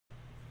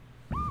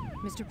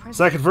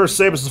Second verse,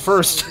 same as the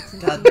first.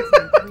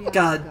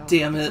 God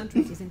damn it.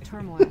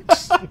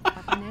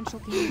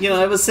 You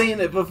know, I was saying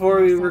it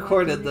before we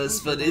recorded this,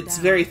 but it's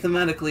very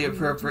thematically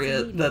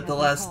appropriate that the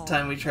last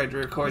time we tried to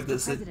record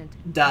this, it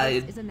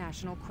died.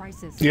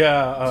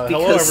 Yeah,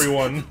 hello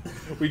everyone.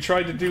 We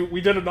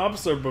did an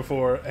episode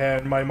before,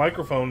 and my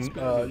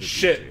microphone,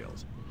 shit.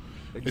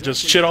 It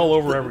just shit all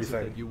over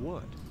everything.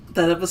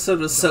 That episode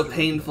was so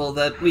painful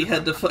that we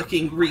had to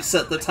fucking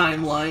reset the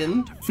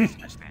timeline.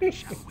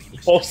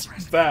 Also,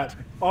 that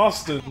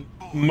Austin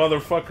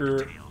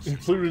motherfucker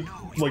included,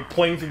 like,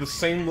 playing through the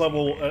same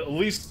level at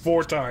least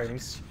 4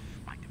 times.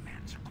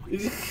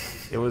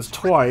 It was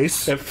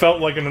twice. It felt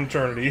like an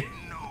eternity.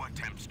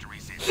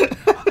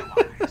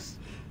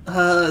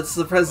 It's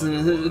the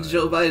president,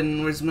 Joe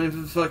Biden. Where's my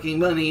fucking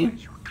money?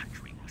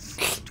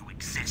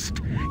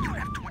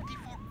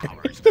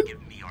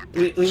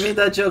 We made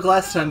that joke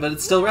last time, but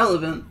it's still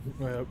relevant.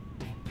 Yep.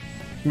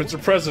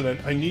 Mr. President,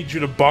 I need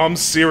you to bomb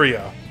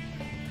Syria.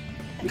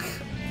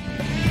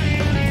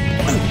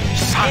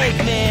 Sonic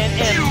Man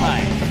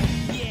Empire.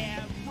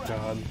 Yeah,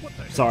 God.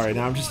 Sorry,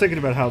 now I'm just thinking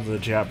about how the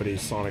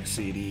Japanese Sonic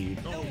CD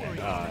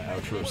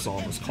outro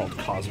song was called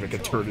Cosmic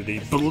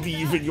Eternity.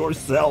 Believe in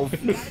yourself!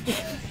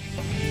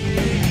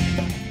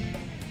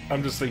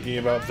 I'm just thinking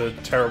about the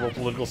terrible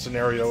political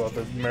scenario of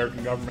the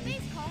American government.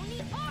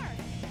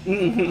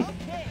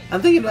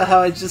 I'm thinking about how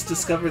I just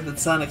discovered that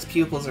Sonic's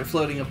pupils are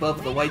floating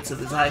above the whites of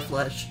his eye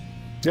flesh.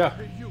 Yeah.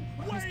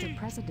 Mr.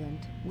 President.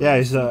 Yeah,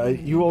 he's,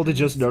 you only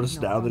just noticed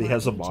now that he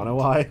has a mono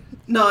eye?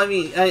 No, I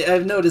mean,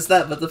 I've noticed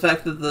that, but the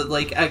fact that the,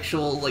 like,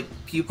 actual, like,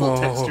 pupil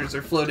textures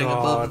are floating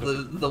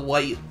above the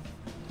white.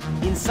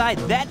 Inside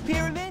that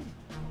pyramid?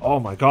 Oh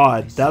my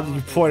god, now that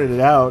you pointed it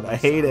out, I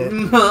hate it.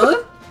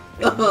 Huh?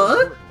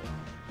 Uh-huh.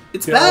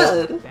 It's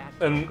bad.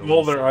 And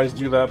all their eyes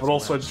do that, but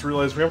also I just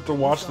realized we have to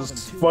watch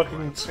this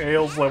fucking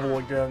Tails level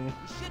again.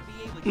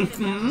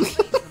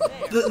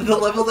 The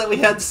level that we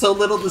had so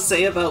little to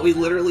say about, we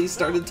literally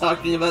started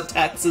talking about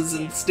taxes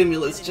and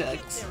stimulus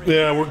checks.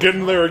 Yeah, we're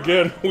getting there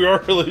again. We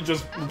are really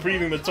just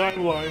repeating the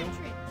timeline.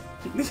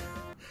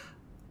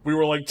 We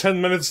were like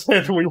 10 minutes in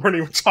and we weren't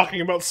even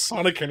talking about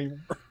Sonic anymore.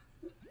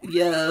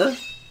 Yeah.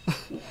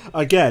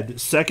 Again,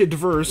 second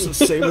verse,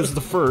 same as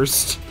the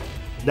first.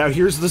 Now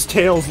here's this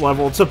Tails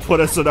level to put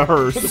us in a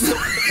hearse.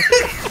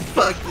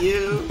 Fuck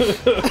you.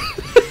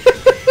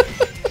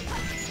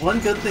 One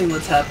good thing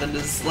that's happened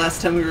is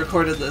last time we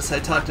recorded this, I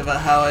talked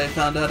about how I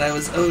found out I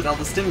was owed all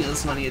the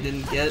stimulus money I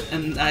didn't get,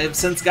 and I have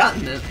since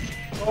gotten it.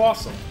 Oh,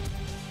 awesome.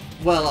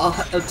 Well,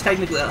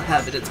 technically I'll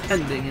have it. It's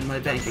pending in my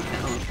bank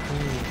account.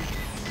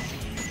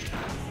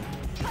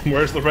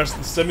 Where's the rest of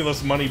the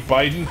stimulus money,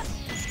 Biden?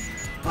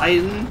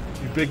 Biden?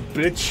 You big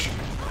bitch.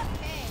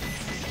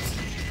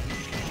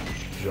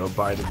 Joe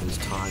Biden this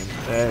time.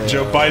 Hey,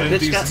 Joe Biden, bitch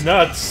these got...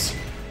 nuts.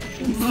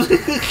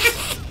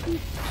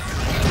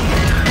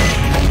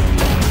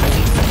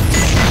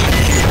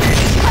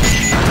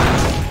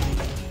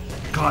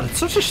 God, it's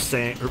such a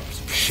shame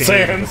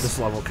that this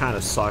level kind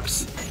of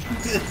sucks.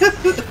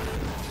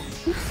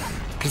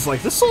 Because,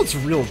 like, this song's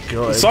real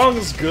good. The song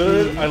is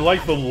good. I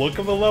like the look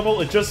of the level.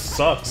 It just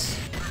sucks.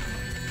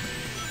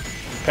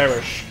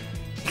 Perish.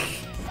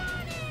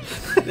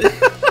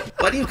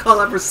 Why do you call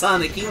out for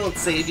Sonic? He won't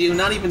save you.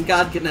 Not even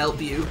God can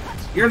help you.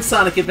 You're in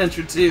Sonic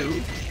Adventure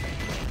 2.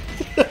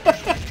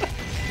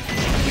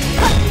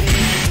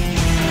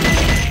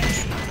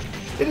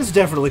 It is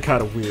definitely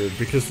kind of weird,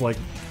 because, like,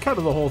 kind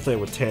of the whole thing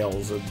with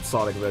Tails and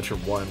Sonic Adventure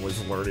 1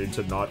 was learning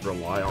to not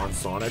rely on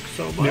Sonic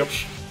so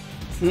much.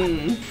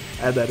 Yep.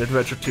 And then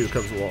Adventure 2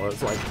 comes along and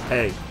it's like,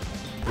 hey,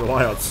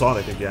 rely on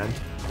Sonic again.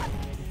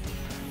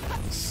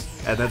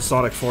 And then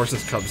Sonic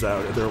Forces comes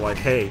out and they're like,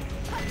 hey,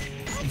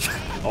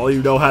 all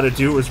you know how to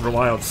do is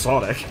rely on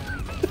Sonic.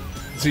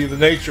 See, the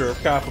nature of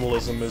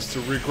capitalism is to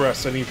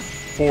regress any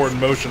forward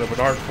motion of an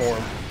art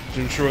form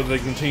to ensure that they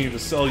continue to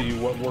sell you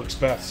what works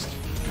best.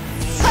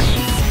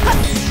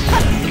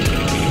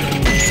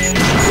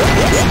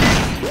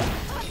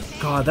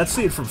 God, that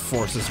scene from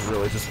Forces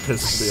really just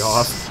pisses me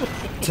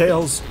off.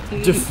 Tails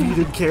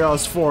defeated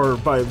Chaos 4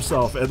 by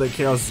himself, and then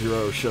Chaos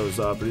Zero shows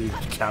up and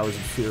he cowers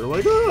in fear,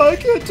 like, oh, I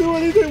can't do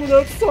anything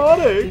without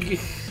Sonic!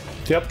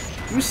 Yep.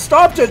 You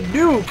stopped a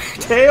nuke,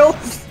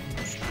 Tails!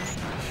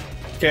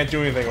 Can't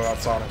do anything without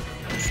Sonic.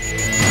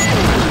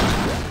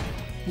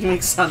 You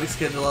make Sonic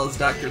schedule all his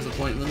doctor's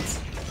appointments.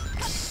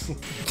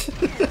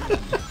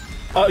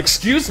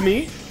 Excuse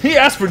me? He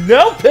asked for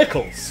no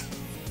pickles!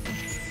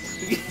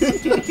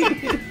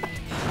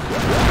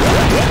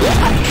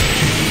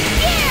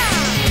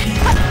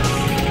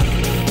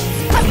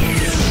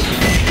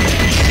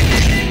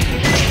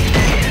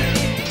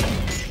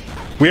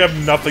 We have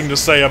nothing to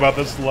say about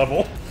this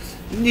level.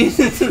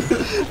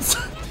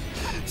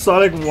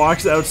 Sonic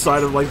walks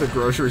outside of, like, the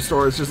grocery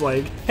store. It's just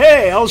like,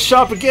 hey, I'll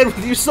shop again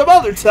with you some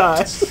other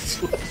time.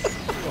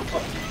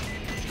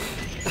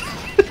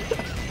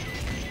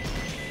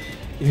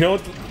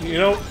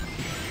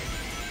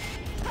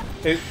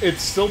 It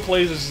still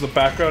plays as the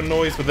background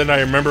noise, but then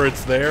I remember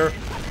it's there.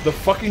 The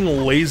fucking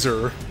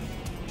laser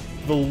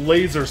the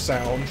laser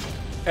sound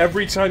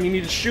every time you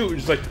need to shoot.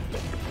 It's like,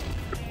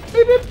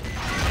 beep, beep.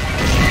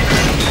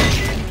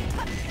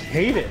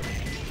 Hate it.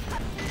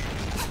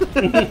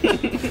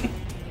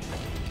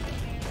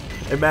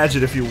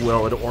 Imagine, if you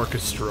will, an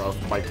orchestra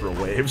of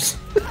microwaves.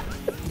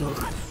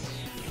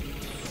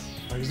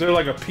 Is there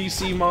like a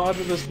PC mod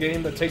in this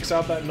game that takes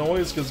out that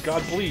noise? Because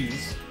God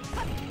please.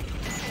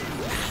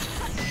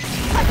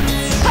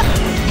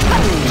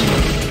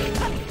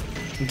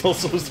 And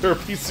also, is there a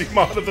PC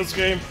mod in this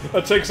game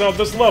that takes out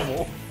this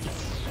level?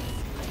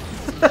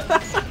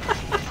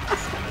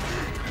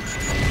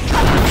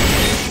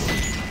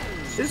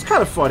 It's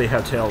kind of funny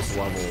how Tails'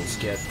 levels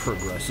get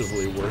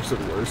progressively worse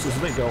and worse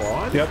as they go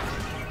on. Yep.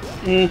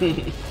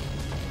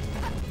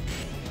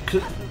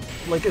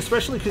 Like,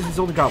 especially because he's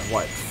only got,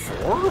 what,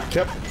 4?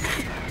 Yep.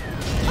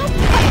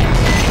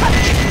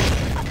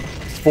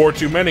 It's 4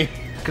 too many.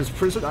 Because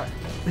Prison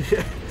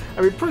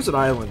Prison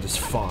Island is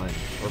fine.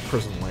 Or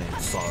Prison Lane,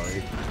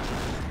 sorry.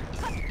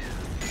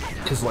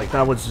 Because, like,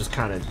 that one's just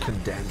kind of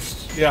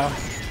condensed. Yeah.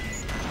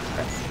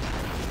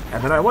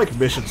 And then I like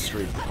Mission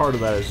Street. Part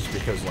of that is just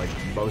because, like,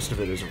 most of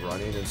it is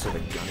running instead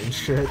of gunning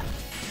shit.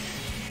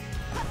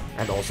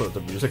 And also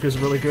the music is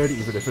really good,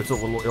 even if it's a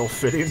little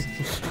ill-fitting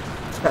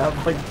to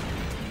have, like,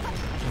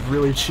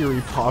 really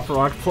cheery pop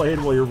rock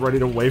playing while you're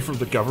running away from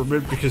the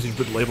government because you've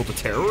been labeled a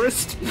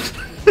terrorist.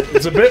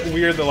 It's a bit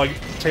weird that, like,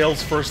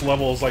 Tails' first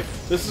level is like,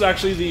 this is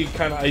actually the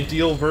kind of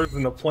ideal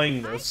version of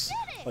playing this.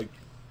 Like,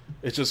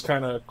 it's just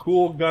kind of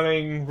cool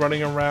gunning,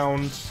 running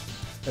around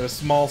in a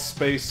small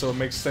space, so it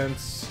makes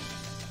sense.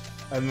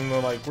 And then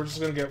they're like, we're just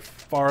gonna get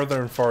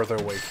farther and farther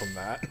away from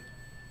that.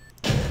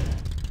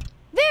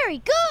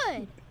 Very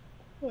good!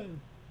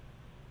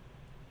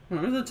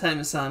 Remember the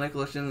time Sonic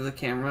looked into the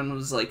camera and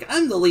was like,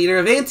 I'm the leader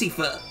of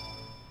Antifa!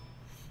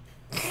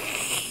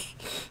 That's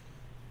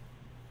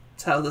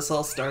how this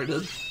all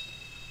started.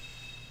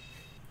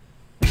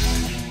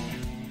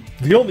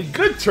 The only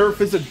good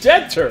turf is a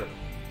dead turf!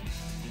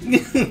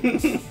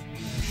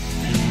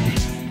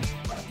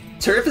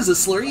 Turf is a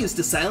slur used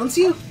to silence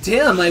you?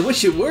 Damn, I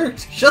wish it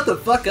worked! Shut the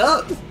fuck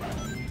up!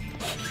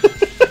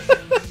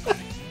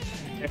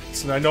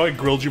 And I know I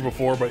grilled you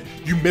before, but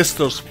you missed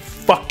those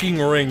fucking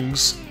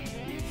rings.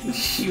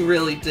 You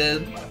really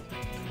did.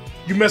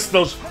 You missed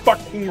those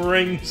fucking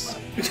rings.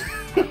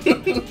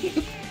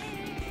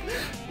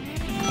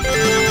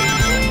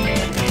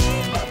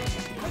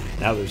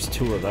 Now there's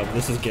 2 of them.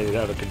 This is getting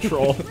out of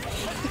control.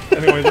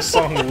 Anyway, this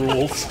song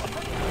rules.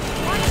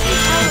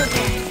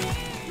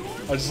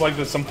 I just like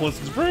the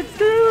simplicity.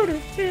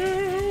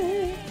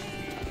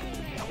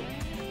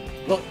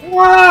 Well,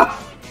 wow!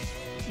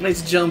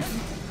 Nice jump.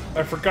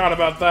 I forgot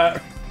about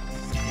that.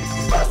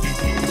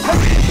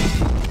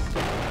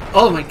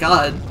 Oh my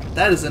god,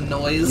 that is a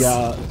noise.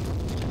 Yeah,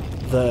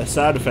 the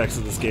sound effects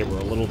in this game are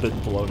a little bit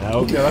blown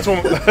out. Yeah,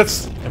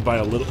 that's And by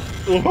a little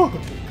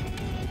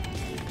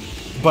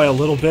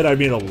bit, I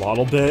mean a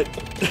lot bit.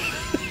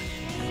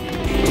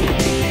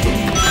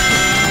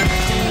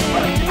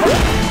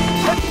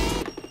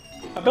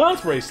 a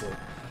bounce bracelet.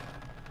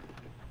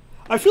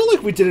 I feel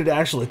like we didn't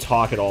actually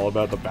talk at all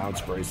about the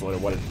bounce bracelet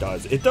and what it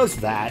does. It does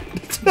that.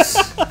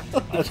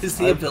 Just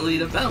the ability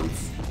to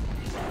bounce.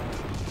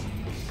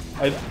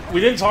 We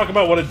didn't talk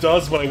about what it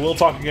does, but I will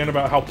talk again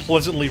about how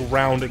pleasantly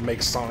round it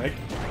makes Sonic.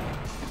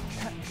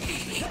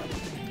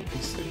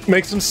 It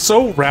makes him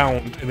so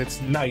round, and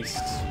it's nice.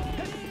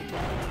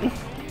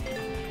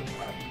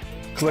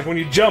 Cause like when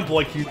you jump,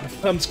 like he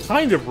becomes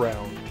kind of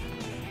round,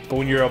 but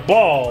when you're a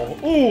ball,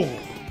 ooh,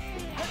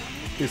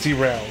 is he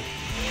round?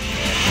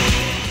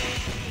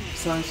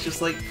 Sonic's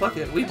just like, fuck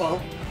it, we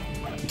ball.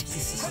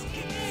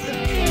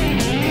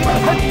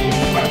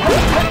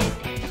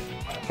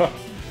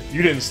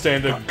 You didn't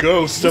stand a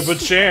ghost of a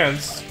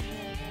chance.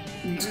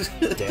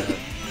 Damn it.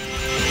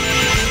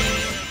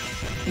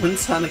 When's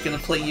Sonic gonna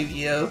play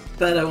Yu-Gi-Oh?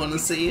 That I wanna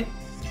see.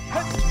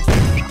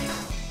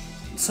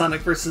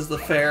 Sonic versus the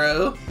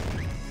Pharaoh.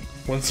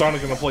 When's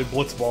Sonic gonna play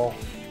Blitzball?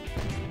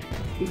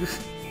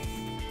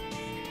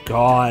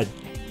 God.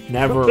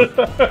 Never.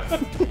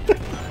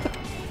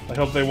 I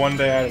hope they one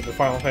day added the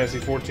Final Fantasy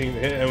XIV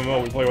hit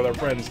MMO we play with our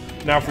friends.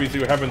 Now free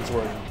through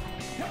Heavensward.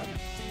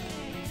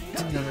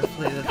 I've never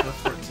played it with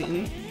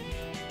 14.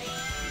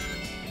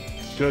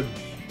 Good.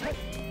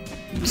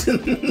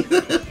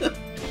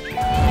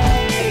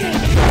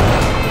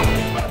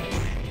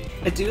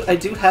 I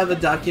do have a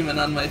document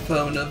on my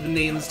phone of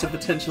names to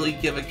potentially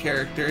give a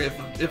character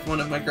if one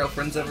of my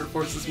girlfriends ever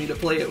forces me to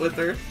play it with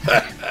her.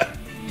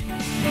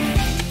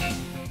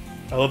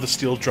 I love the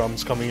steel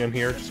drums coming in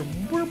here. Just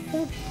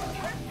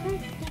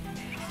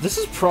This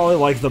is probably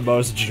like the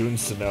most Jun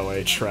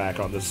Sonoe track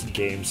on this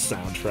game's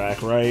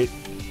soundtrack, right?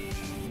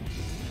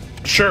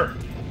 Sure.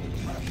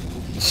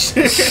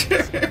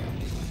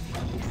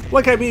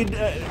 Like, I mean,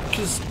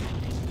 because,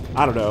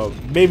 I don't know,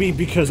 maybe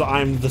because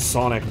I'm the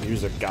Sonic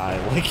music guy,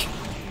 like,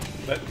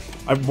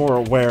 I'm more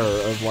aware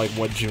of, like,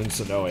 what Jun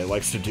Sonoe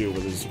likes to do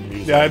with his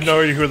music. Yeah, I have no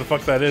idea who the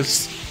fuck that is.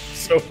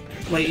 So.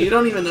 Wait, you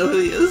don't even know who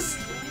he is?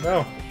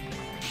 No.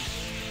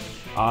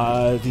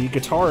 The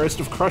guitarist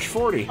of Crush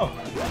 40. Oh.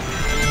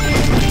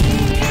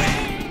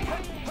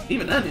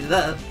 Even I knew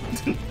that.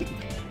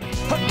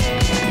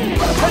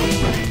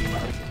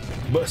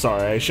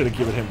 Sorry, I should have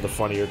given him the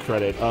funnier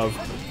credit of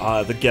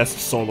the guest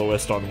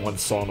soloist on one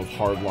song of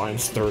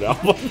Hardline's third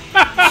album.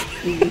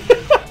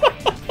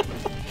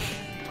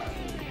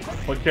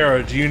 But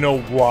Cara, do you know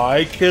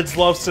why kids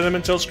love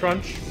Cinnamon Toast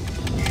Crunch?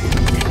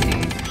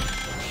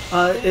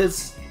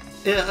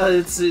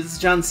 It's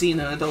John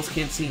Cena. Adults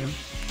can't see him.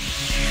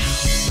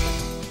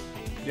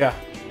 Yeah.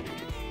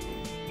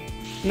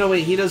 No,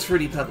 wait, he does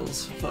Fruity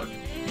Pebbles. Fuck.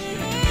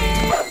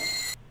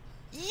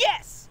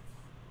 Yes!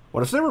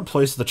 What if they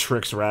replaced the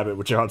Trix Rabbit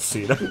with John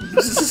Cena?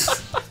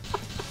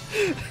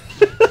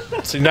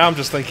 See, now I'm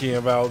just thinking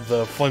about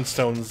the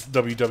Flintstones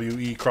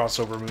WWE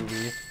crossover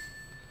movie.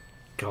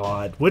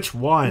 God, which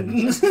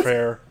one?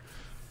 Fair.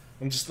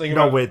 I'm just thinking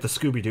No, about... wait, the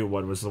Scooby-Doo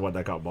one was the one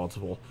that got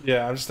multiple.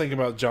 Yeah, I'm just thinking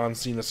about John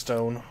Cena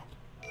Stone.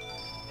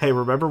 Hey,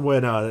 remember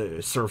when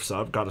Surf's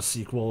Up got a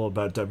sequel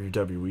about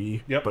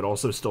WWE, Yep. but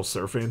also still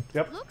surfing?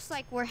 Yep. Looks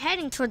like we're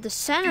heading toward the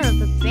center of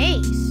the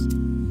base.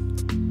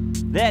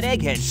 That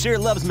egghead sure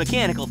loves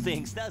mechanical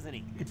things, doesn't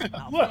he?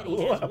 I'll bet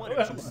he has one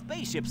or two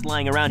spaceships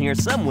lying around here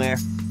somewhere.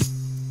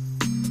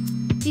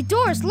 The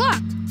door is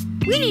locked.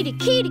 We need a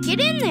key to get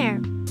in there.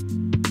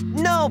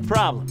 No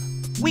problem.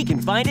 We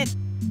can find it.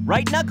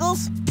 Right,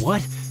 Knuckles?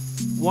 What?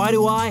 Why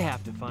do I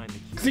have to find the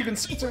key? Because you can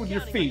see it with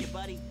your feet.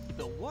 Buddy,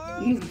 the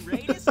world's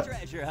greatest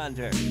treasure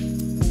hunter.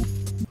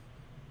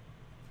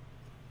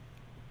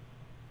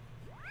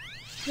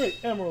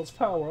 Great Emerald's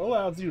power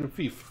allows you to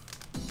thief.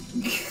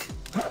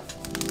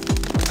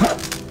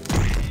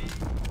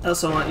 I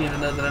also want you to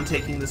know that I'm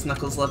taking this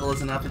Knuckles level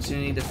as an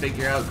opportunity to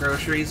figure out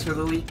groceries for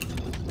the week.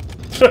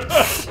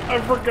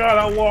 I forgot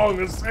how long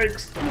this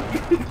takes.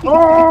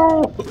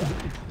 Oh!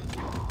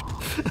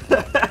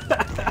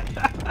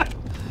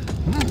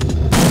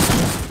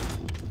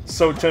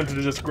 So tempted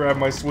to just grab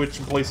my Switch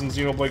and play some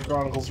Xenoblade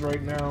Chronicles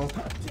right now.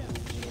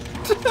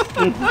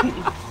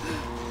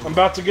 I'm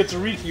about to get to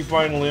Riki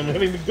finally. I'm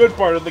hitting the good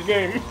part of the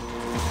game.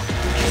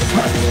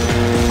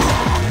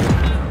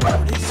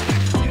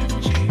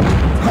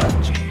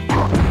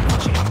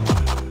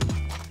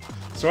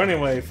 So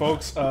anyway,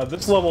 folks,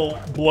 this level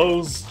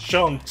blows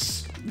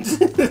chunks.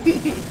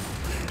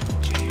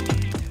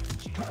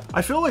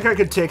 I feel like I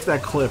could take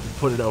that clip and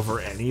put it over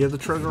any of the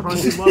treasure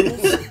hunting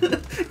levels.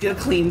 Get a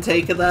clean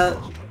take of that.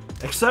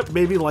 Except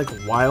maybe, like,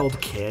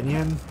 Wild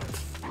Canyon.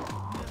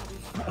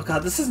 Oh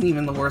god, this isn't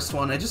even the worst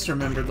one. I just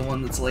remembered the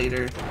one that's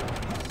later.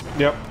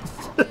 Yep.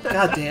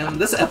 God damn,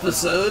 this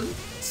episode.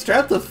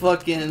 Strap the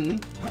fuck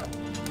in.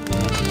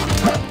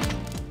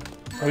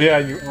 Oh yeah,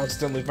 you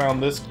accidentally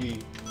found this key.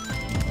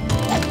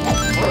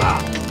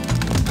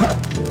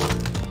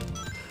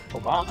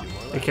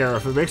 Hey, Cara,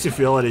 if it makes you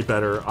feel any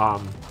better,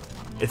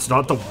 it's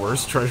not the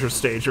worst treasure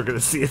stage you're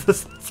gonna see in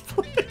this Let's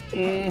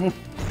Play.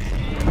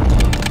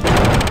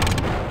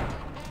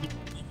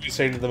 You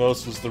hated the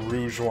most was the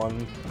Rouge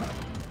one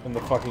in the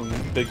fucking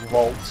big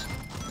vault.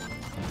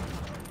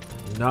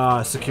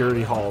 Nah,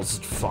 Security Hall's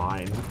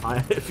fine.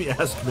 If you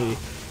ask me,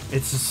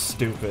 it's just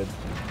stupid.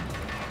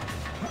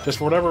 Just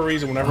for whatever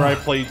reason, whenever I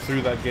played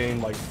through that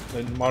game, like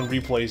on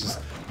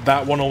replays,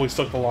 that one always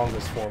took the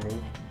longest for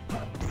me.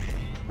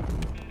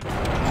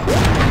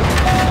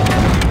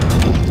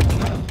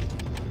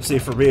 See,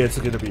 for me, it's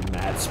gonna be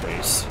Mad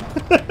Space.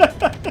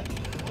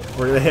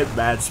 We're gonna hit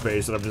Mad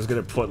Space, and I'm just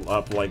gonna put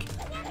up, like,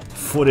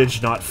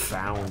 footage not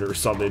found or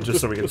something,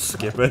 just so we can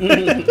skip it.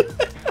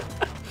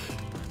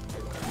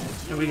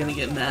 Are we gonna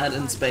get mad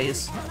in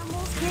space?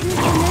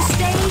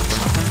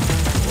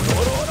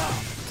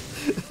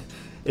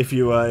 If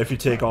you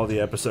take all the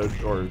episode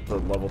or the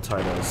level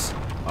titles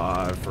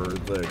for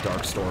the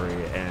Dark Story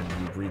and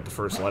you read the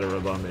first letter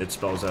of them, it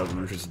spells out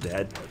Rouge is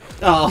dead.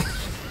 Oh.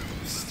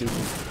 Stupid.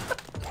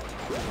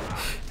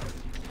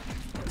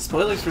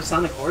 Spoilers for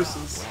Sonic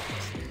Horses.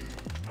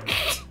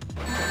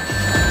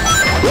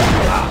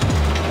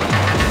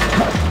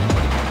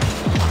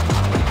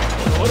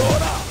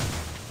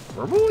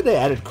 Remember when they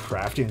added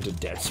crafting to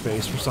Dead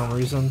Space for some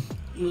reason?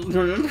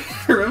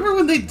 Remember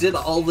when they did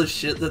all the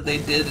shit that they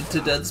did to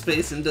Dead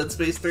Space in Dead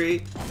Space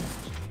 3?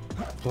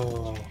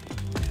 Oh.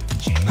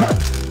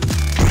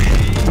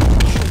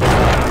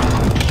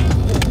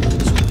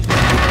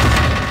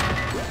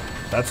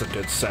 That's a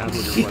good sound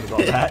when you're right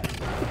about that.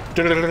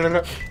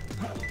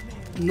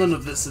 None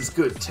of this is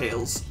good,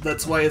 Tails.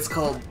 That's why it's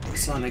called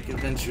Sonic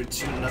Adventure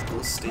 2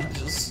 Knuckles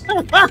Stages.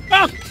 One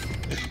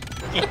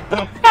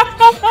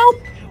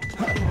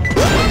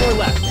more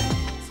left.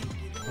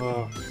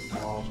 Oh,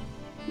 wow.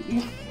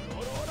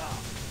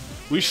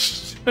 We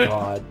should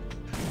God.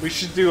 we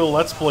should do a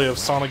let's play of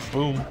Sonic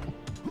Boom.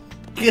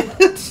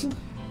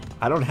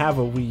 I don't have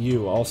a Wii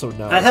U, also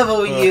no. I have a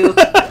Wii U.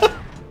 I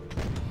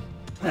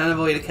don't have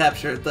a way to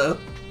capture it, though.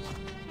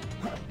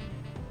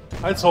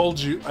 I told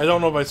you, I don't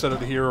know if I said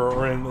it here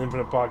or in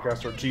Infinite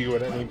Podcast or to you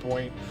at any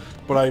point,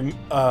 but I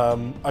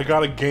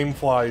got a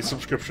GameFly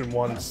subscription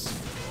once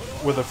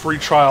with a free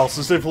trial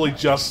specifically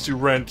just to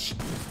rent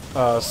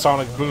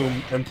Sonic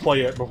Boom and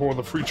play it before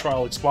the free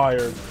trial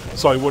expired,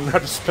 so I wouldn't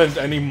have to spend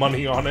any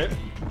money on it.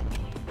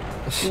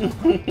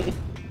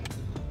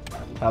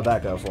 How'd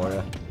that go for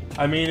you?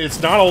 I mean,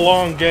 it's not a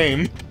long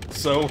game,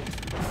 so...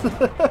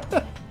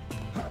 I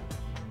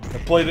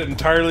played it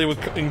entirely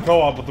in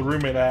co-op with the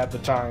roommate I had at the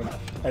time,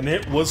 and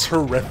it was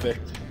horrific.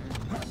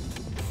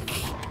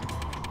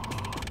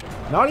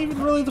 Not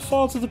even really the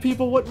fault of the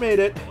people what made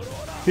it.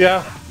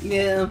 Yeah.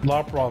 Yeah. A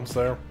lot of problems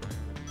there.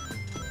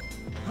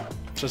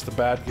 It's just a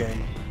bad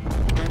game.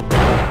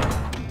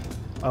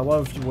 I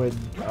loved when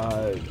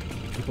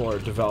people are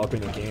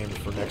developing a game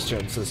for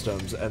next-gen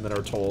systems and then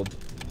are told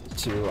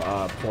to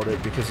port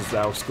it because it's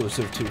now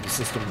exclusive to the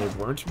system they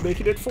weren't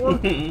making it for,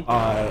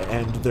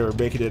 and they're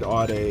making it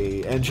on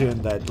a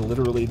engine that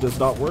literally does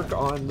not work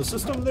on the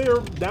system they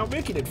are now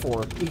making it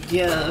for.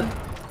 Yeah.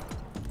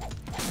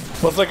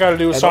 What's that got to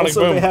do with And Sonic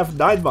also Boom? they have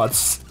 9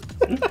 months.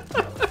 Try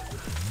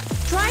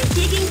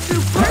digging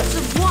through parts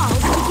of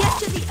walls to get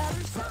to the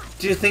other side.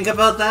 Did you think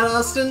about that,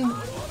 Austin?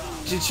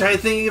 Did you try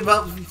thinking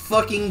about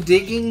fucking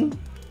digging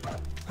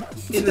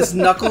in this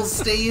Knuckles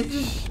stage?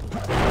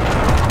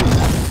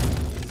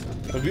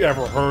 Have you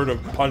ever heard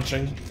of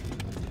punching?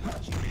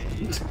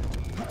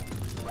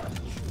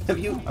 Have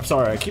you? I'm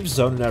sorry, I keep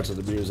zoning out to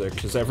the music,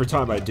 because every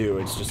time I do,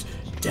 it's just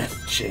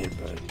Death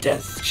Chamber,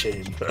 Death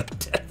Chamber,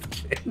 Death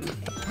Chamber.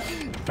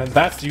 And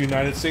that's the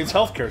United States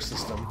healthcare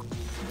system.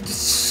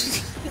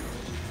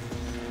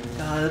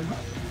 God.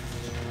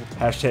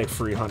 Hashtag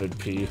free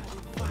 100p.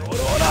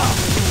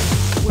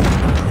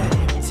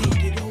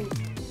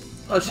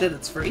 Oh shit,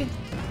 it's free?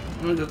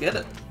 I'm gonna go get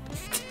it.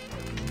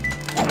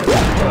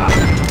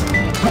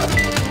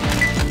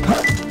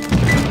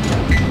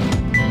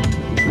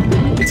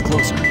 It's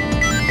closer.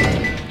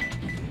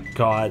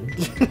 God.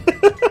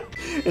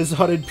 Is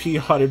 100p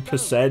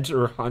 100%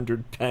 or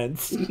 100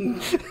 pence?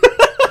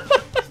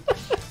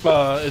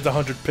 It's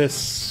 100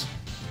 piss.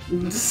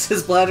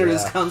 His bladder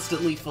is Yeah.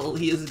 constantly full.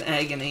 He is in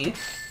agony.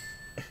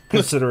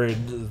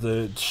 Considering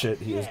the shit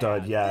he has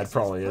done, yeah, it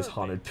probably is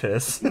haunted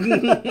piss.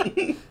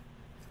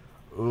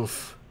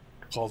 Oof.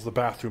 Calls the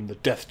bathroom the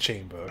death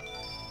chamber.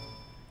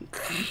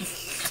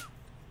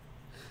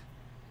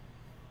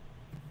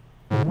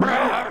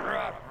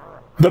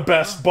 The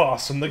best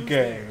boss in the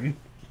game.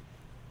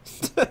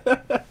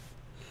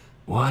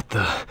 What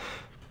the?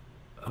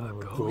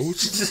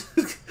 Ghost?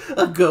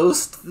 A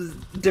ghost,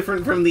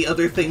 different from the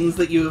other things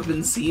that you have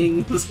been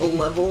seeing this whole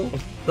level.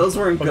 Those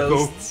weren't A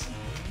ghosts.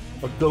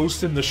 A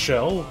ghost in the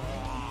shell?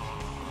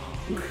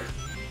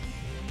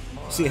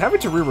 See, having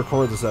to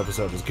re-record this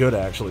episode is good,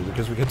 actually,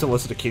 because we get to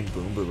listen to King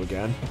Boom Boom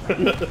again.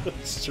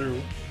 It's true.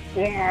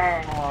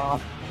 I'm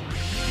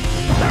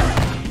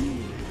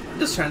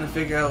just trying to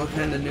figure out what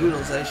kind of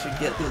noodles I should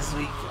get this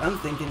week. I'm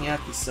thinking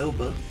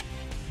yakisoba.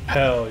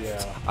 Hell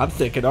yeah. I'm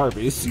thinking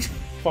Arby's.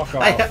 Fuck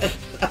off.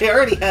 I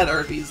already had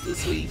Arby's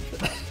this week.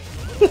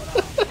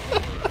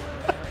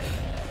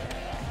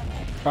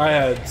 I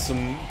had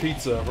some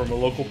pizza from a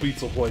local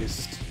pizza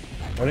place,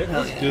 and it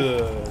was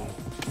good.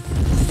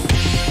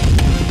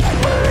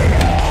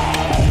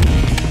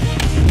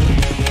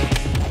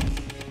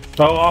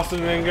 Oh,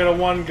 Austin didn't get a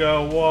 1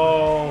 go.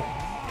 Whoa.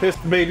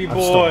 Pissed baby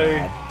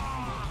boy.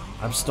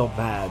 I'm still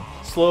mad.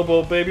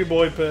 Slowbo baby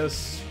boy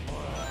piss.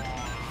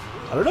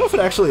 I don't know if it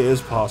actually is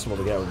possible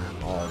to get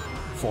all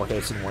 4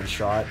 hits in one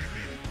shot.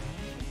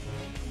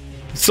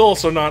 It's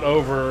also not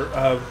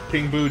over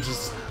King Boo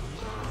just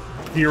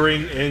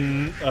appearing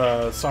in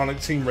Sonic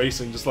Team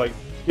Racing, just like,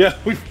 yeah,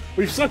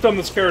 we've sucked on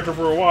this character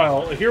for a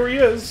while. Here he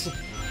is.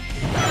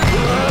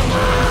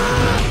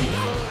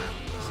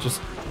 It's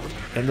just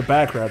in the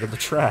background of the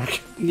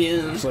track.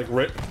 Yeah.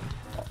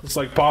 It's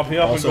like popping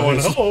up Also and going,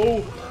 his-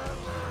 oh.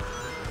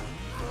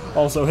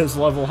 Also, his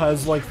level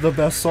has, like, the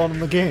best song in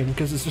the game,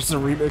 because it's just a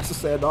remix of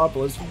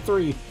Sandopolis from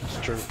 3. It's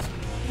true.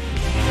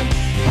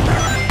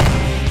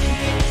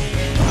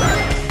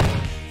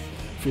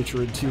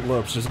 Featuring 2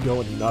 Lopes just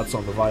going nuts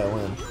on the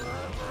violin.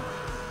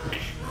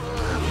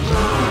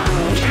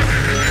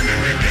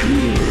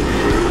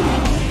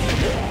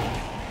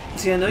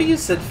 See, I know you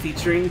said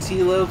featuring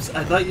T-Lopes.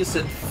 I thought you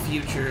said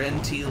future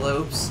and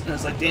T-Lopes. And I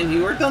was like, damn,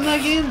 you worked on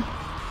that game?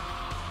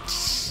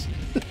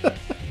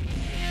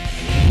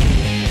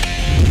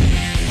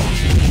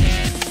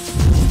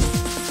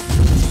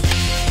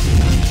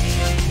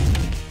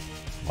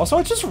 Also,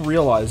 I just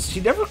realized he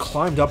never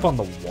climbed up on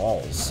the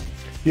walls.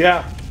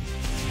 Yeah.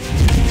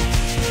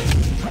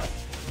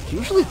 He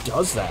usually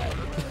does that.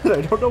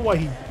 I don't know why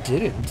he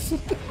didn't.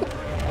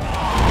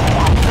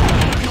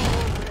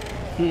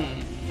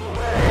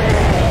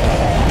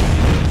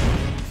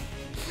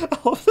 I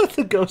love that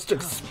the ghost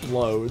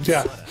explodes.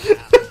 Yeah.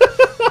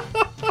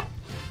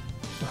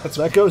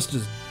 That ghost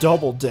is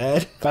double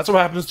dead. That's what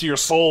happens to your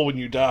soul when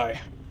you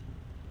die.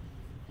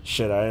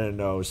 Shit, I didn't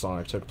know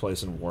Sonic took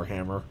place in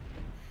Warhammer.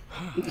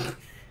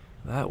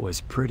 That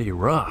was pretty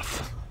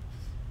rough.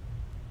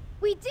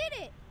 We did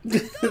it!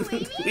 Let's go,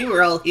 Amy! We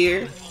were all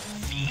here.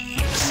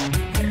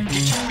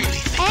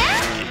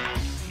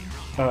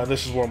 And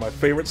This is one of my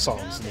favorite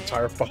songs in the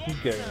entire fucking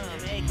game.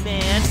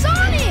 Eggman.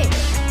 Sonic!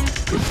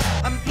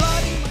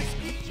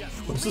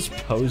 What's this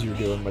pose you're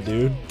doing, my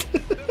dude?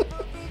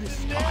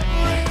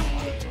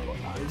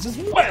 It's as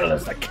well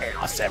as the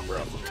Chaos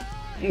Emerald.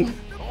 On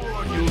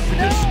you to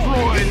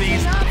destroy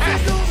these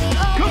pests.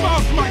 Come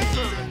out, my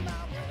son.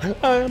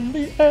 I'm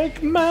the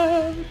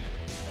Eggman.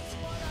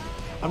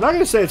 I'm not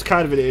gonna say it's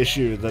kind of an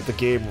issue that the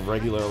game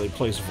regularly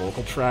plays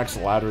vocal tracks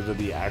louder than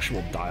the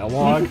actual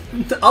dialogue.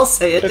 I'll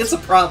say it. It's a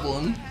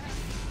problem.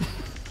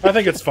 I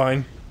think it's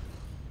fine.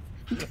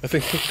 I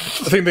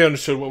think they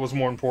understood what was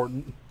more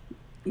important.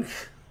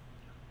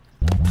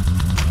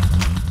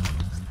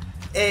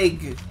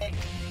 Egg.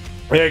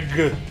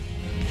 Egg.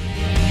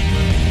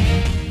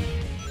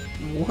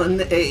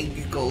 One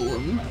egg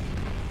golem.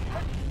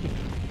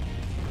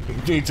 You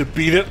need to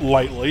beat it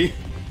lightly.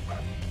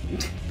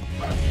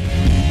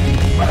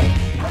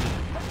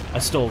 I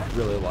still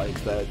really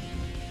like that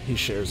he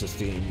shares a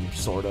theme,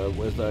 sorta,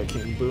 with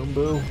King Boom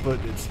Boo, but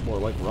it's more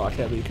like rock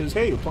heavy, because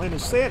hey, you're playing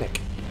as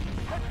Sonic.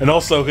 And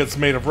also, it's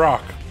made of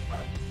rock.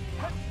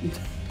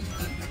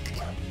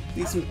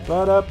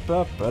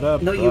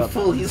 No, you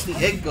fool, he's the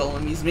egg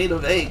golem, he's made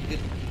of egg.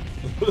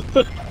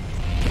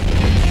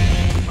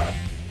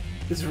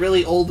 It's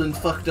really old and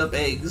fucked up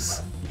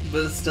eggs,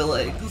 but it's still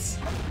eggs.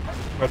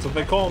 That's what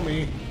they call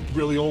me.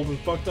 Really old and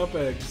fucked up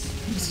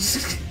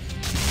eggs.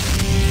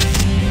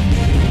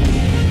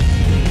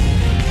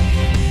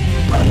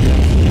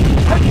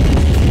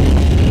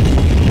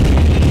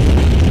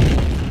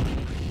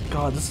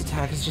 God, this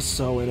attack is just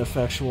so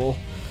ineffectual.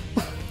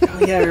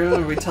 Oh yeah, I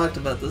remember we talked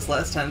about this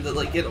last time, that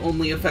like it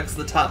only affects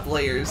the top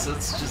layers, so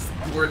it's just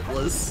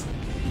worthless.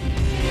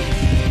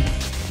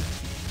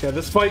 Yeah,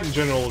 this fight in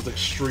general is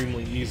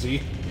extremely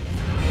easy.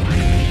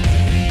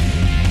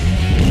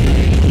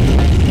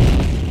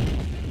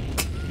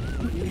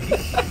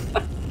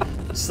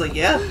 Just like,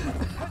 yeah.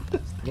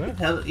 You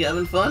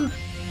having fun?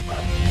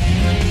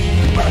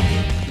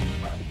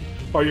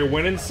 Are you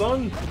winning,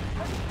 son?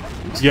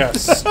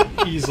 Yes,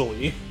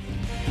 easily.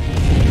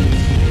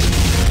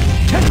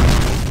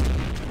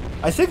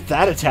 I think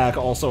that attack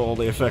also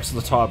only affects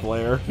the top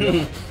layer.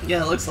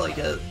 Yeah, it looks like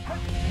it.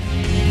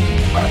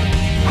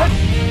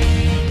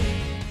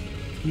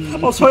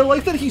 Also, I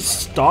like that he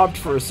stopped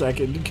for a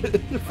second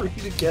for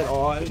you to get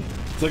on.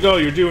 It's like, oh,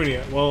 you're doing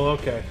it. Well,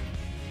 okay.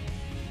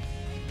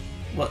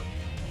 What?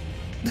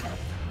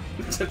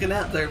 Took a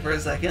nap there for a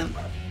second.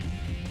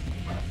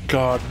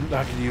 God,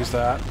 I could use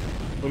that.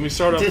 When we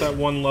start up that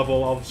one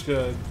level, I'll just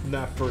gonna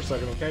nap for a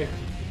second, okay?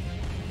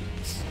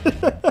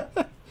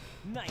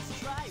 Nice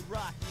try,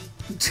 Rocky.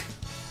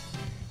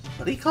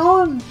 What do you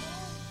call him?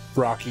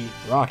 Rocky.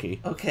 Rocky.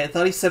 Okay, I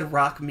thought he said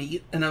rock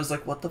meat, and I was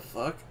like, what the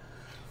fuck?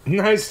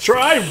 Nice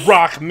try,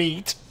 rock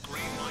meat!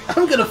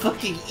 I'm gonna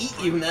fucking eat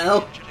you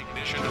now.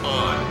 Ignition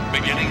on.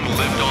 Beginning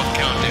liftoff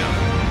countdown.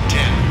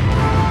 10,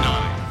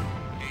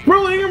 9,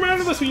 Rolling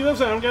around in the speed of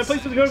sound. Got a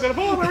place to go, gotta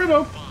follow, there we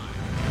go. 4,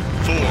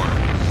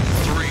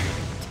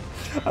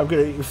 3. I'm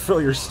gonna fill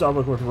your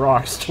stomach with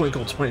rocks,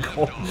 twinkle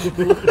twinkle.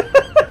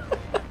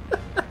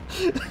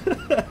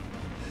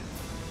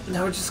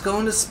 Now we're just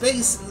going to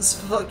space in this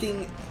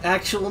fucking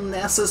actual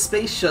NASA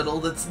space shuttle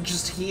that's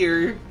just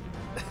here.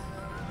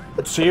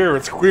 It's here,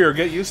 it's queer,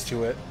 get used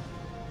to it.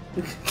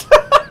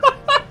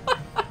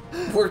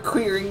 We're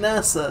queering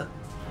NASA.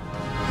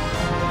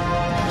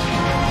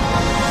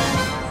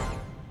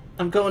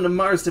 I'm going to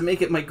Mars to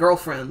make it my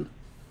girlfriend.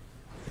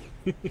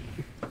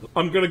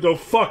 I'm gonna go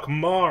fuck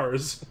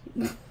Mars.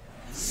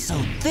 So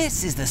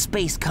this is the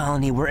space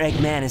colony where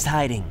Eggman is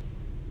hiding.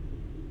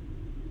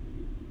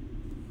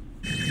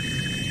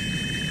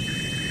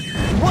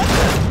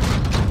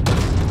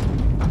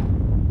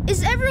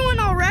 Is everyone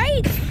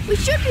alright? We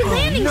should be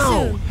landing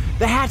soon.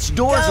 The hatch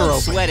doors are Don't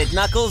open. sweat it,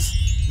 Knuckles.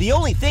 The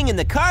only thing in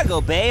the cargo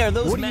bay are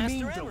those What do you master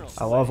mean, emeralds.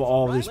 I love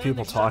all of these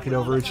people talking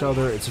over each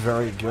other. It's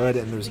very good,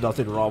 and there's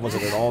nothing wrong with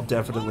it at all.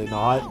 Definitely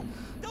not.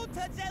 Don't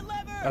touch that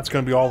lever. That's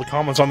gonna be all the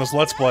comments on this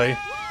Let's Play.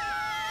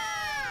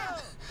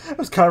 I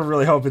was kind of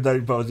really hoping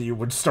that both of you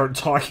would start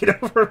talking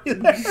over me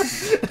there.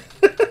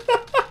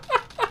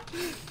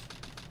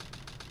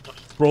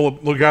 Roll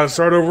it, we gotta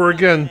start over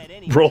again.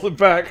 Roll it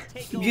back.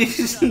 You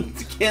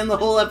can the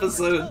whole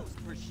episode.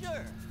 For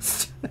sure.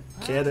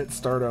 Can it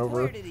start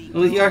over?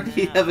 Well, you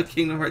already have a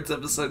Kingdom Hearts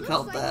episode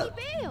called that.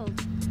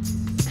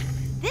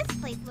 This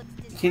place looks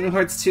deserted. Kingdom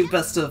Hearts 2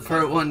 Best of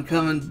Part 1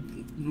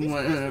 coming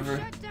whenever.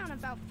 Shut down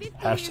about 50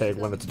 Hashtag years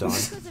when ago it's done.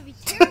 because of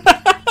eternity.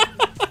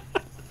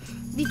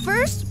 The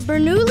first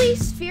Bernoulli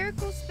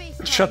spherical space.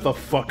 Shut the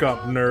fuck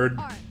up, nerd.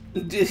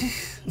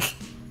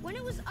 When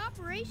it was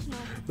operational.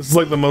 This is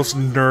like the most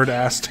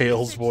nerd-ass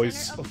Tails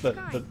voice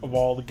of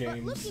all the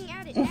games. Looking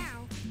at it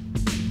now.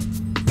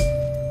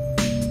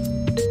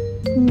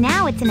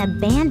 Now it's an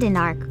abandoned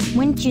ark,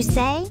 wouldn't you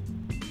say?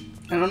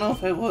 I don't know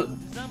if I would.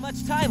 There's not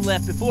much time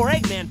left before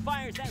Eggman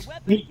fires that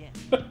weapon again.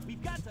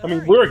 We've got to I mean,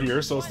 hurry. we're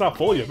here, so it's not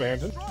fully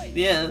abandoned.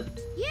 Yeah.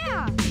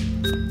 Yeah.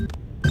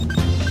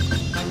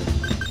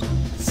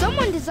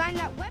 Someone designed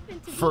that weapon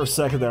to For a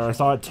second there, I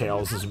thought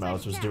Tails'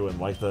 mouth was doing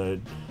like the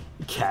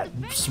cat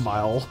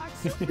smile.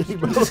 We have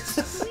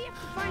to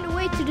find a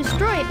way to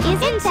destroy it.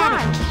 Isn't that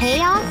a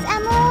Chaos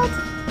Emerald?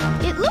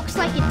 It looks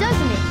like it,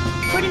 doesn't it?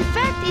 But in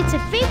fact, it's a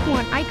fake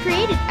one I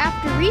created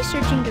after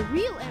researching the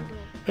real emerald.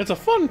 It's a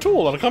fun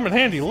tool that'll come in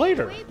handy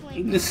later. But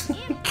it's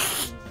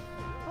less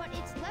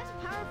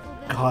powerful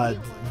than God,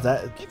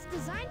 It's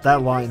designed that to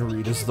line resist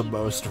read is the energy.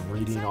 most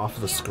reading off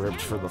the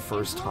script for the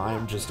first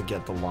time just to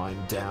get the line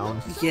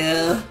down.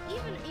 Yeah.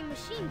 Even a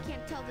machine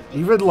can't tell the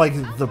difference. Even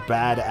like the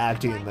bad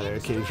acting that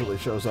occasionally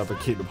shows up in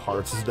Kingdom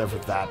Hearts is never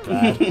that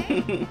bad.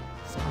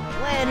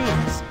 Plan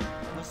is,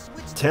 we'll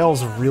switch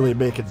Tails really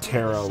making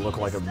Terra look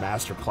like a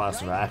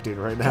masterclass of acting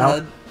right now.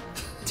 God.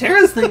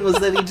 Terra's thing was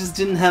that he just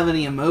didn't have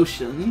any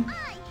emotion. I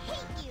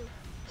hate you.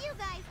 You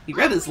guys He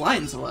read his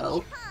lines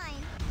well. time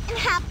and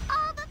have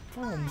all the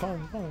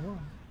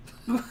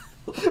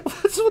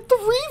What's with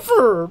the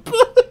reverb?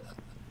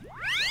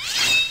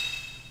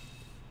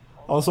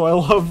 Also, I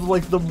love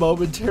like the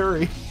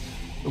momentary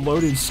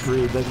loading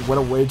screen that went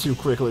away too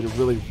quickly to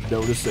really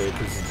notice it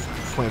because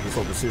playing this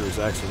on the Series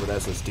X with an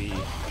SSD.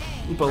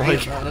 But Right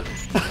like, about it.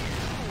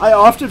 I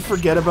often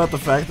forget about the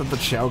fact that the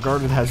Chow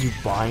Garden has you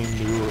buying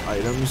new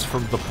items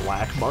from the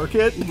black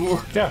market.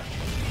 Yeah.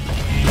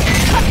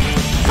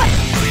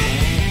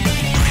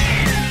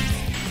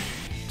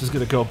 Just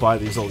gonna go buy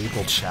these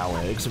illegal Chow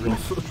eggs real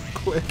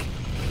quick.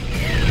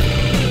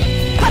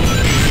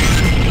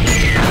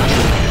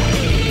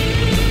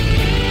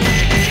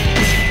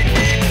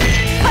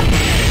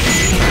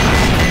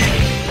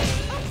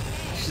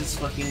 Just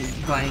fucking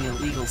buying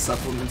illegal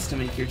supplements to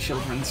make your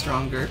children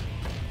stronger.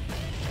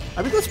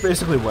 I mean, that's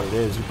basically what it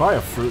is. You buy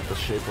a fruit that's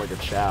shaped like a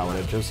Chow, and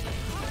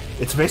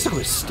it's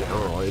basically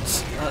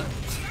steroids.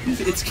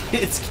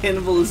 It's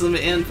cannibalism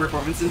and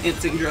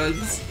performance-enhancing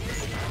drugs.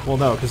 Well,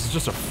 no, because it's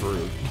just a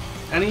fruit.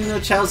 I didn't even know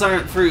chows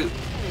aren't fruit.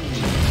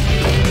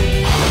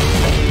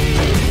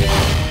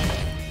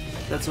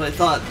 That's what I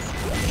thought.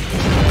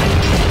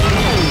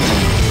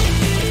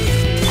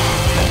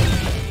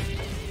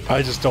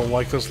 I just don't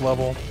like this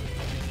level.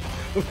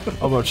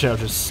 Although Chow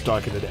just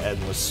stuck in an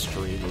endless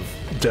stream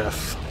of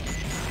Death.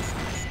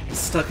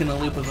 Stuck in a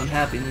loop of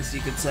unhappiness,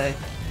 you could say.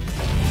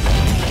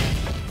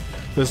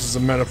 This is a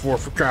metaphor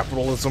for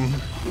capitalism.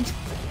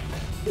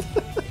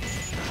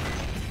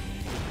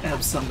 I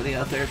hope somebody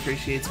out there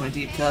appreciates my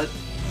deep cut.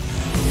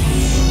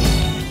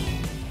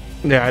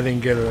 Yeah, I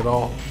didn't get it at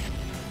all.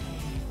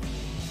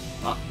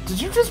 Did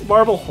you just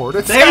marble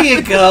hornets? There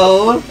you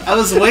go! I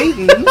was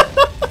waiting!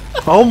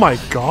 Oh my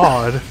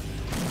god.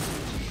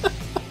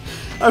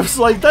 I was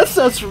like, that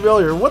sounds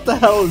familiar. What the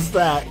hell is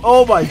that?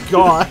 Oh my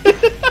god.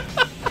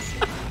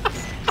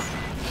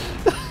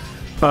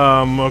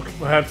 Okay,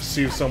 I have to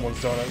see if someone's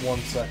done it. 1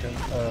 second.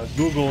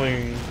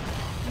 Googling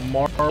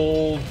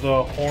Marble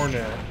the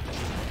Hornet.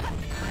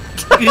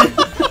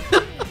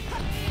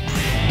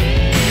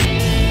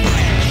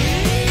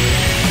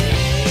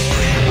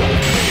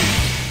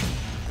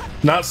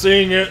 Not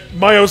seeing it.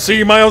 My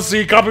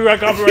OC, copyright,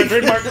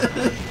 trademark.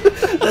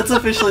 That's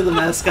officially the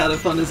mascot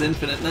of Fun is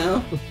Infinite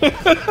now.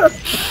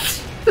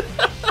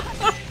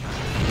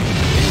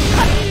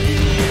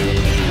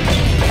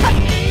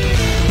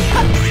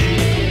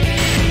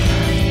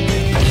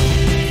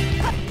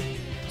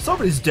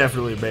 Somebody's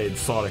definitely made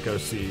Sonic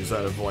OCs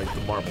out of like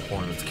the Marble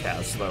Hornets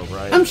cast, though,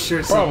 right? I'm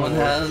sure someone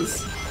Probably.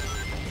 has.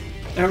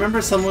 I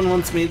remember someone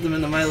once made them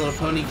into My Little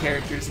Pony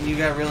characters, and you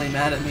got really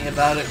mad at me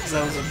about it because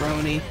I was a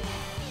brony.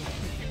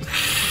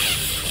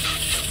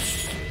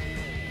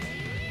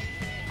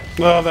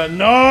 Oh, that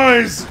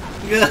noise!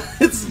 Yeah,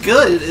 it's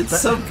good. It's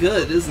so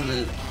good, isn't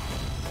it?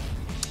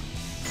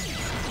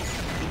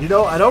 You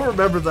know, I don't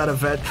remember that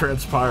event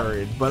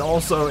transpiring, but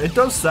also it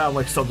does sound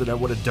like something I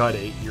would have done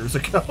 8 years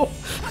ago.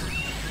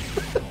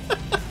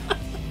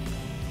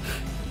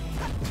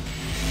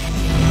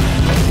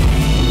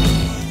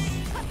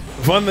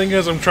 The fun thing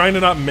is, I'm trying to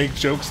not make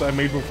jokes I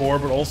made before,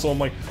 but also I'm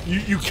like,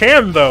 you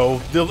can though.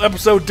 The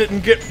episode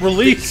didn't get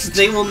released.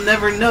 They will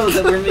never know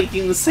that we're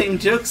making the same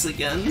jokes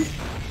again.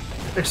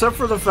 Except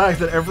for the fact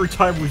that every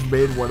time we've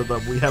made one of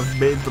them, we have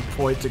made the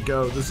point to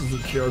go, this is a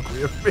joke we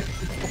have made.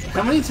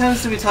 How many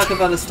times did we talk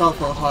about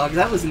Astolfo Hog?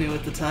 That was new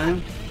at the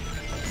time.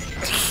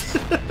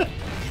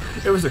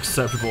 It was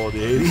acceptable in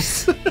the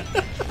 80s.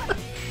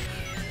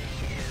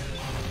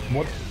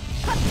 What?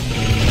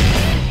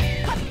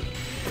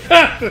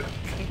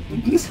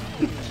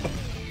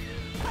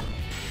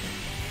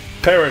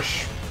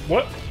 Perish.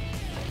 What?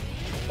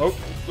 Oh,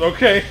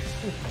 okay.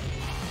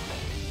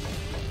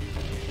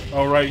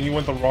 Oh, right, you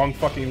went the wrong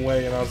fucking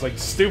way, and I was like,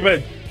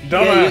 stupid,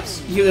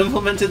 dumbass. Yeah, you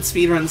implemented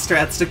speedrun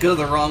strats to go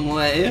the wrong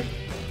way.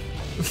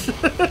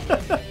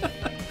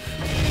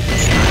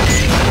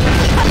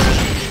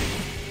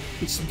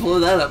 Just blow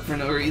that up for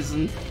no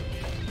reason.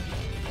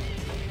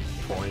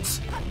 Points.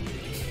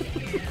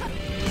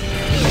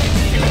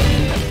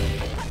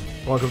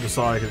 Welcome to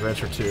Sonic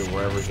Adventure 2,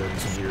 where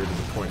everything's weird and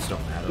the points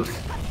don't matter.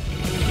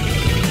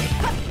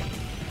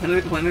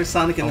 When are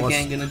Sonic and the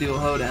Unless- gang gonna do a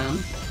hoedown?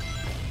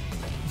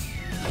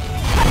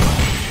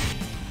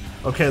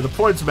 Okay, the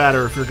points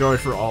matter if you're going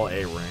for all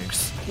A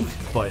ranks,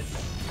 but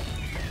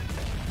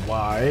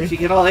Why? If you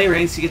get all A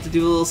ranks, you get to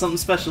do a little something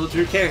special with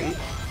Drew Carey.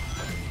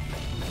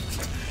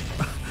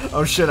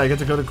 Oh shit, I get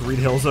to go to Green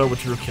Hill Zone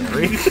with Drew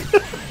Carey?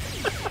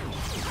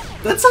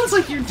 That sounds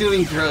like you're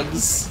doing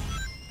drugs.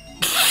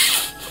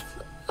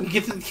 You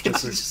get to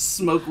just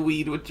smoke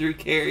weed with Drew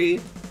Carey.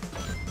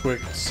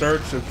 Quick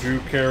search of Drew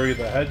Carey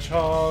the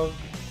Hedgehog.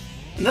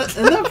 And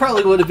that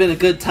probably would have been a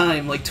good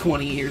time like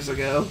 20 years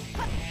ago.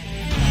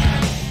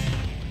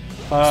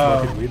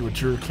 Smoking weed with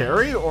Drew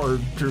Carey or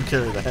Drew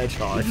Carey the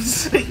Hedgehog?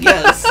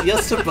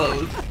 yes to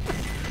both.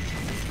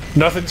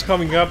 Nothing's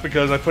coming up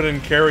because I put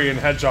in Carey and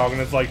Hedgehog and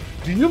it's like,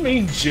 do you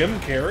mean Jim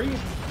Carrey?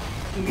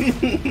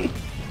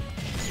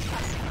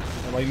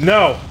 I'm like,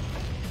 no.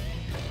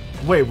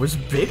 Wait, was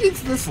Big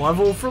into this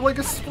level for like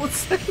a split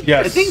second?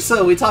 Yes. I think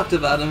so. We talked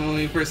about him when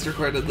we first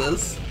recorded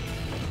this.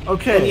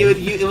 Okay. And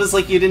it was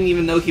like you didn't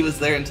even know he was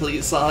there until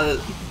you saw it.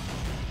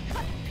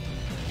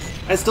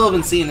 I still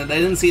haven't seen it. I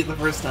didn't see it the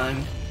first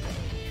time.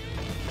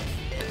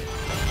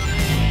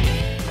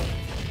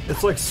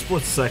 It's like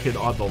split second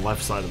on the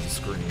left side of the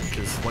screen,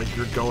 because like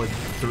you're going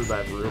through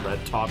that room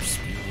at top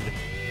speed.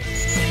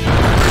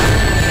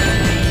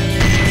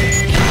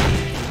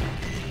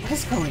 What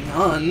is going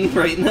on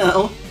right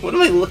now? What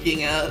am I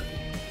looking at?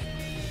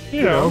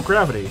 You know,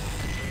 gravity.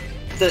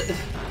 The...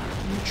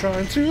 I'm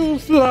trying to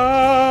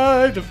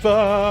fly,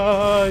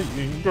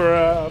 defying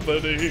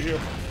gravity.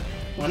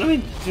 When am I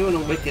doing a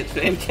Wicked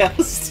fan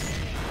cast?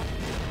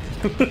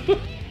 I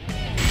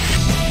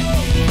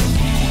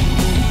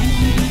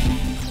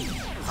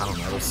don't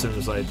know, as soon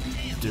as I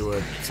do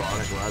a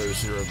Sonic Rider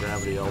Zero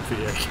Gravity LP,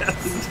 I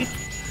guess.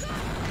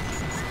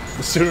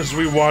 As soon as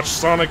we watch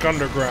Sonic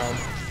Underground.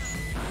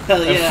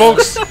 Hell yeah. And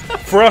folks,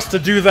 for us to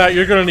do that,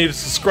 you're gonna need to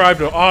subscribe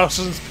to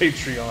Austin's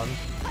Patreon.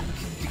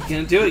 You're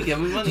gonna do it, give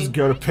him money. Just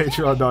go to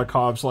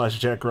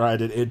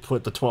patreon.com/JackRide and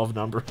input the 12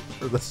 number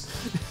for this.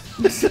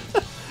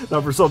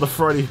 Numbers on the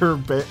front of your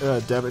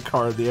debit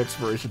card, the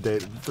expiration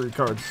date, and 3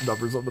 card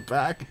numbers on the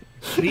back.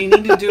 But you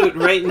need to do it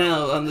right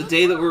now, on the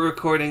day that we're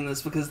recording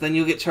this, because then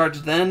you'll get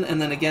charged then,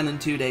 and then again in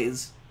 2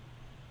 days.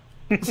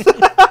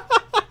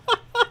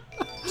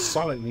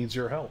 Sonic needs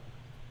your help.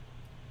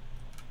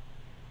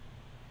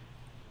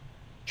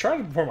 Try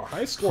to perform a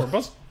high score,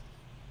 must...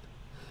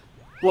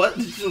 What?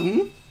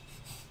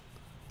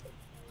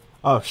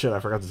 Oh shit, I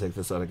forgot to take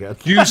this out again.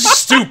 You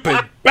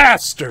stupid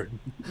bastard!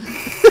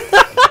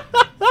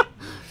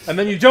 And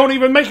then you don't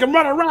even make him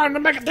run around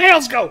and make a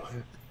tails go!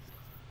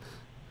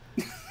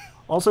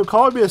 Also,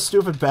 calling me a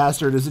stupid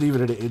bastard isn't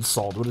even an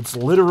insult, but it's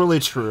literally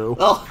true.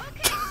 Oh.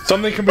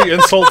 Something can be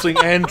insulting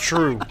and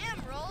true.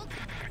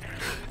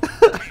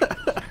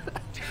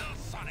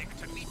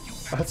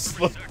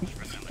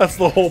 That's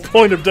the whole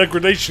point of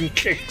degradation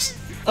kicks.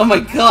 Oh my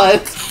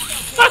god.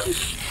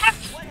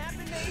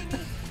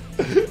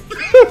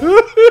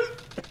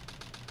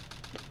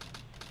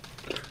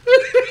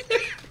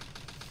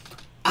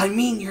 I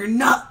mean, you're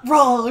not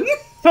wrong.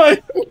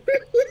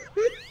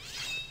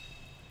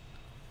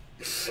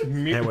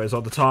 Anyways,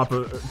 on the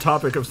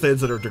topic of things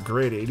that are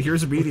degrading,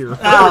 here's a meteor.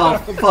 Oh,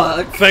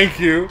 fuck. Thank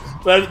you.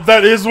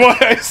 That is why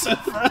I said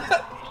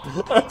that.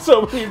 That's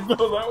how we know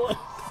that one.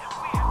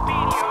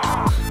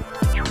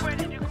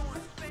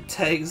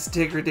 Tags,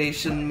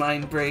 degradation,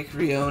 mind break,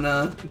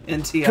 Riona,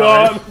 NTR.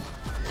 God.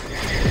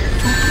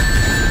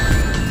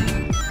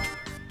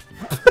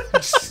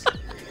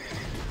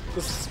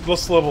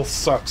 This level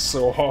sucks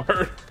so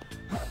hard.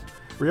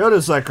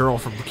 Riona's that girl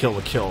from Kill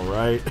la Kill,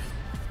 right?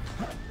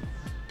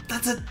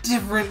 That's a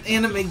different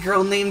anime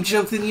girl name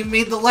joke than you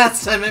made the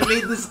last time I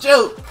made this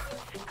joke.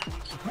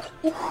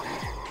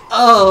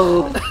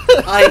 Oh,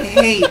 I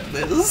hate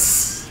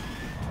this.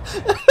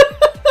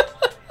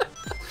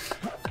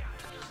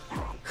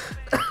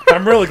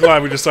 I'm really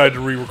glad we decided to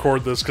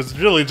re-record this, because it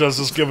really does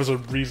just give us a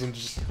reason to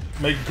just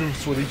make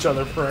goofs with each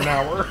other for an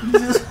hour.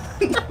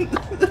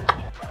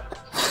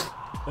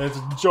 And it's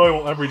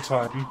enjoyable every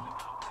time.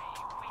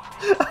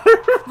 I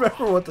don't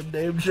remember what the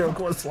name joke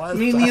was last time.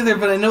 Me neither,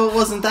 but I know it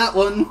wasn't that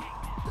one.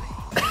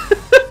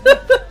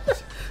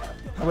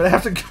 I'm gonna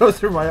have to go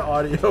through my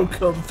audio,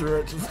 comb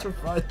through it just to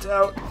find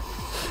out.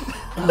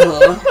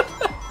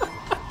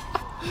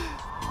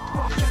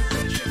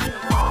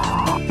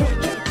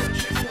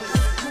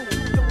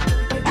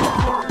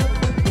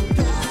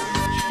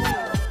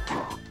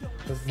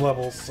 This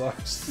level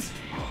sucks.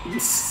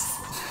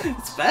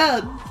 It's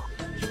bad.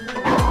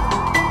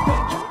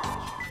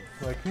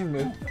 Like,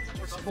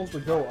 it's supposed to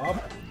go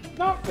up?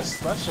 Not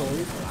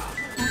especially.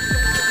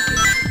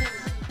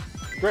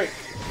 Great.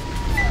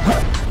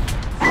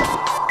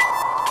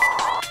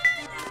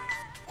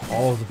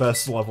 All of the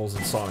best levels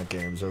in Sonic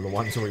games are the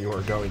ones where you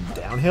are going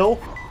downhill.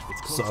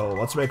 So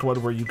let's make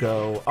one where you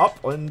go up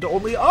and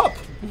only up.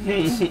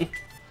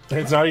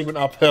 It's not even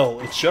uphill,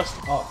 it's just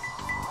up.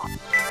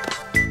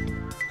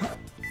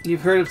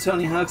 You've heard of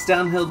Tony Hawk's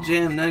Downhill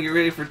Jam, now get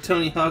ready for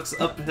Tony Hawk's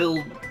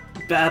Uphill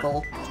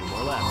Battle. 2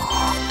 more left.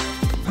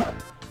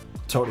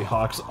 Tony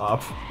Hawk's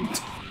Up.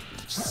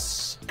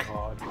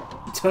 God.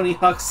 Tony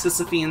Hawk's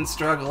Sisyphean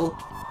Struggle.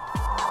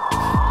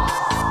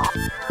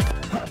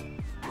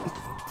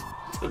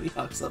 Tony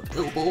Hawk's this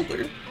uphill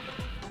boulder.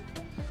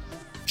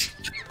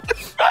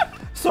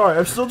 Sorry,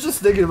 I'm still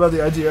just thinking about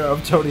the idea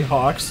of Tony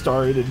Hawk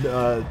starring in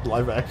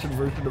live-action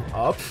version of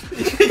Up.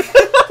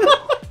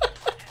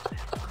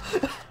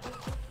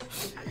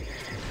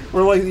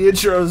 Where, like, the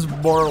intro is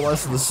more or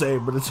less the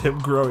same, but it's him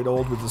growing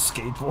old with a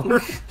skateboard.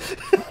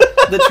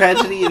 The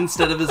tragedy,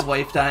 instead of his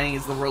wife dying,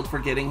 is the world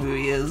forgetting who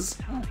he is.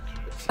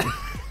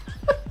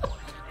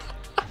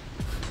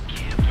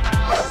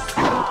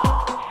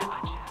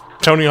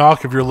 Tony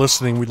Hawk, if you're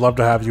listening, we'd love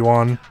to have you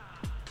on.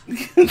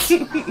 Just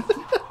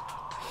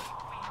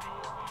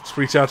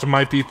reach out to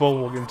my people,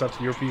 we'll get in touch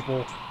with your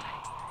people.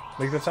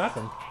 Make this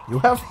happen. You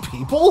have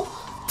people?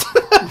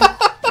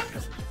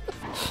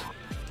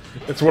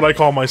 It's what I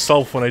call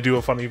myself when I do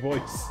a funny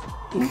voice.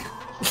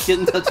 Get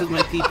in touch with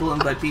my people,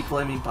 and by people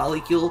I mean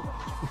Polycule.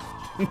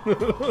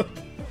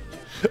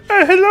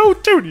 Hello,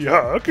 Tony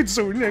Hawk. It's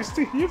so nice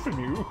to hear from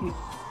you.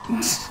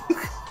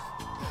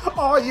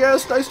 Oh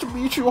yes, nice to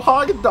meet you,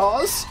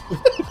 Haagen-Dazs.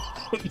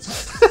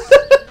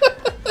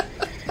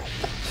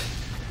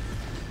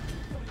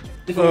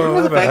 If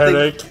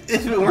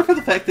it weren't for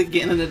the fact that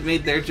Ganon had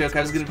made their joke,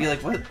 I was gonna be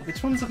like, "What?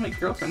 Which ones of my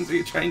girlfriends are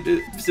you trying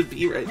to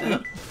be right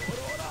now?"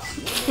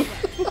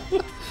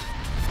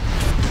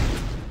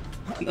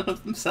 None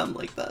of them sound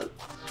like that.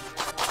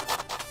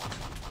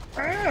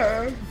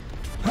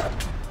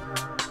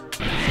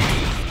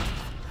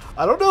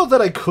 I don't know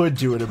that I could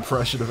do an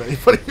impression of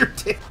anybody you're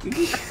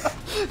taking.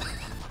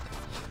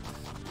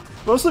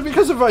 Mostly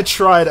because if I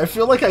tried, I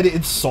feel like I'd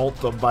insult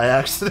them by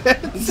accident.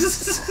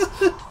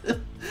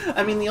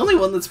 I mean, the only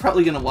one that's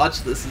probably gonna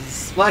watch this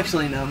is... Well,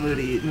 actually, no,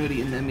 Moody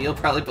and Mimi will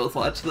probably both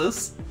watch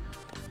this.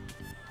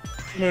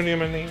 Moody and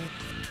Mimi.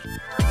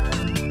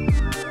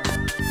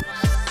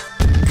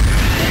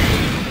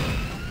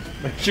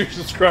 Make sure you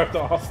subscribe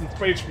to Austin's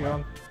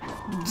Patreon.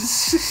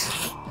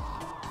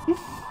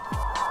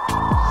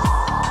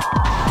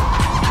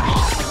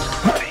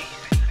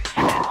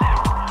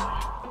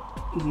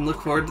 And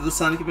look forward to the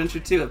Sonic Adventure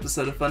 2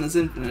 episode of Fun is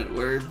Infinite,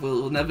 where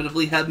we'll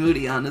inevitably have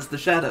Moody on as the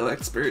Shadow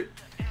expert.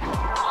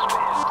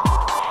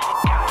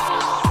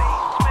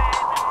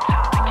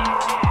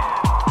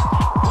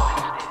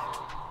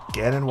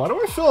 Ganon, why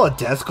do I feel a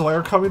death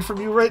glare coming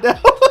from you right now?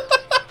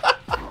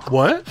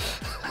 What?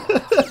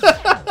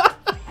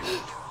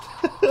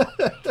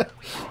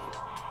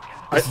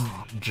 I'm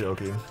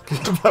joking.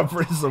 I'm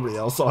bringing somebody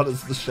else on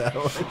as the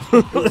Shadow.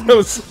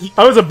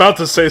 I was about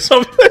to say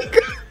something.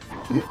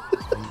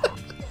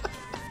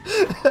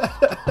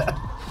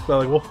 They're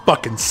like, we'll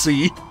fucking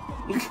see.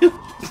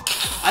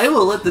 I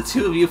will let the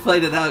two of you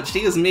fight it out.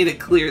 She has made it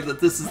clear that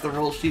this is the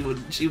role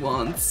she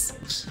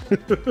wants.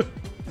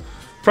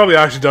 Probably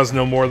actually does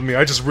know more than me.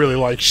 I just really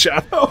like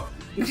Shadow.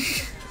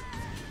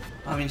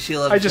 I mean, she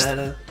loves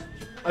Shadow.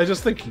 I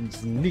just think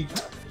he's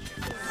neat.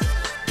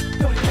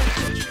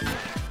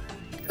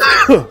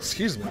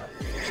 Excuse me.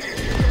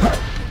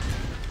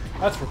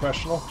 That's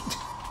professional.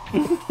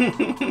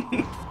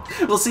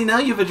 Well, see, now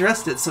you've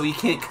addressed it, so you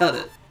can't cut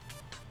it.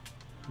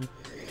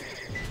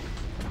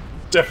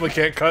 Definitely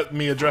can't cut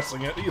me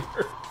addressing it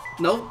either.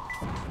 Nope.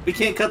 We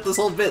can't cut this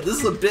whole bit. This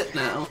is a bit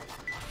now.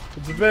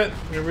 It's a bit.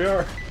 Here we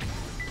are.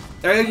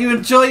 Are you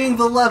enjoying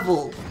the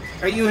level?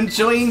 Are you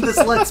enjoying this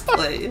Let's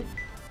Play?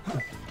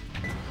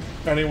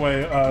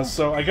 Anyway,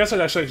 so I guess I'd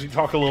actually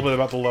talk a little bit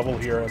about the level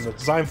here and the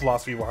design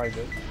philosophy behind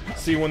it.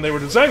 See, when they were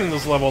designing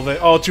this level, they...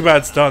 Oh, too bad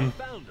it's done.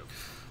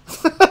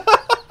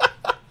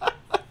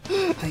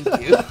 Thank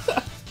you.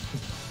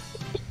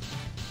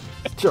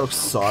 Joke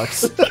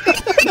sucks.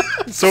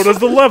 So does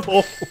the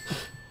level.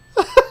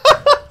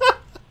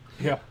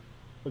 Yeah.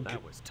 Okay.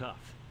 That was tough.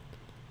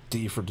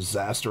 D for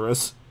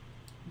disastrous.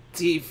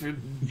 D for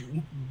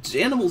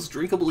animals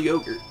drinkable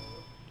yogurt.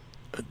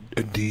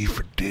 A D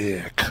for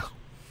dick.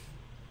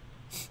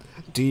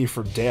 D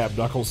for damn,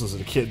 Knuckles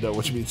isn't a kid though,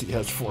 which means he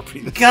has 4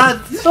 penises.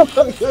 God!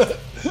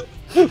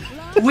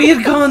 We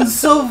had gone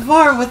so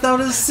far without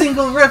a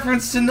single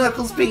reference to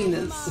Knuckles'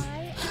 penis.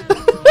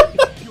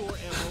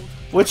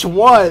 Which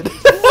one?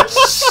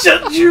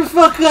 Shut your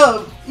fuck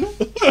up!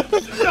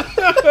 That's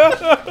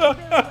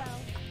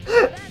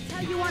how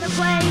you want to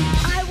play.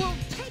 I will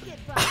take it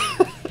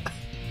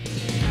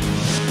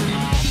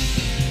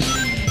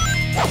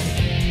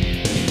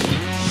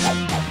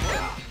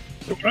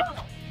from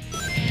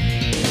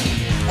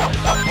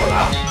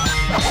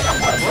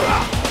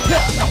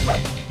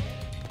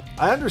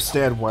I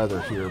understand why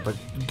they're here, but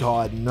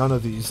god, none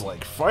of these,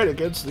 like, fight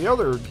against the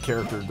other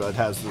character that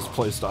has this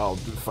playstyle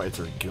fights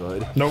are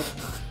good. Nope.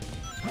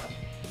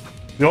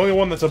 The only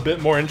one that's a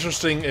bit more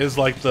interesting is,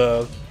 like,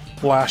 the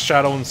Blast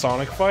Shadow and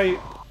Sonic fight.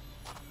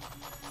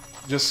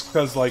 Just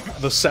because, like,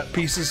 the set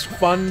piece is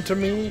fun to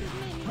me,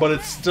 but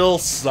it still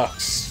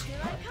sucks.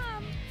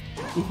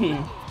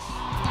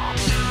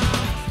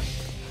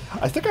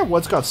 I think I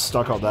once got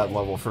stuck on that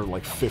level for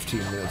like 15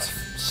 minutes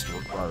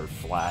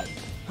flat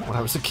when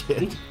I was a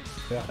kid.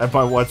 Yeah. And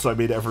by once I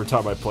mean every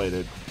time I played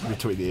it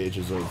between the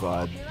ages of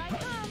 9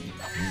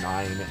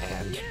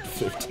 and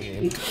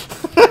 15.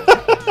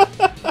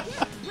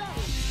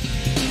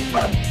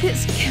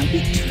 This can't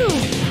be true.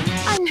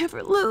 I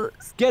never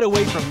lose. Get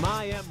away from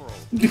my emerald.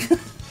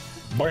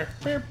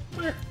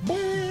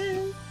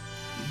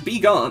 Be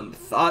gone,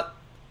 thought.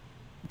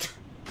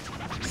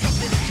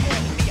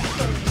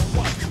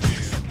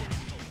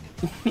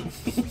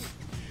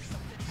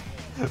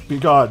 Be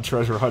gone,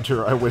 treasure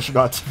hunter. I wish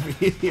not to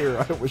be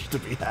here. I wish to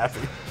be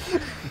happy.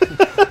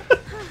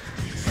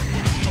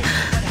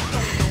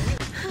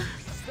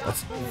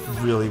 That's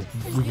really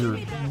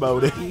weird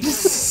motive.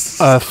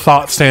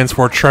 Thought stands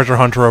for treasure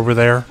hunter over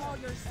there.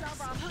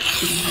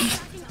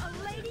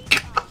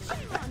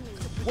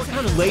 What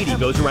kind of lady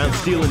goes around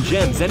stealing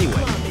gems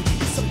anyway?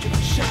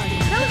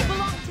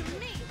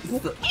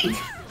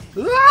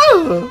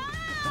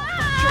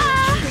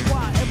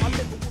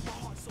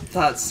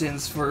 Thought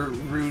stands for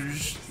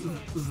Rouge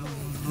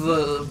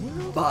the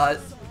Bot.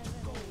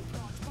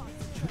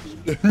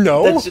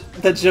 No.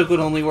 That joke would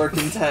only work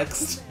in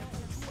text.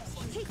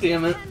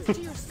 Damn it.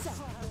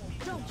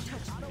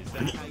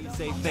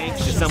 Say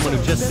thanks to someone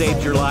who just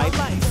saved your life.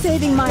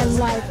 Saving my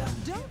life.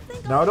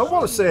 Now, I don't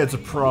want to say it's a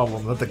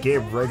problem that the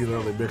game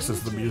regularly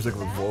mixes the music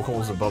with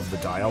vocals above the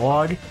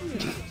dialogue.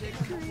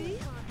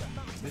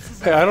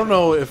 Hey, I don't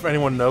know if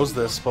anyone knows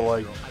this, but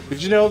like,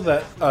 did you know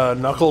that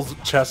Knuckles'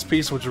 chest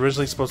piece was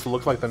originally supposed to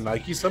look like the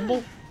Nike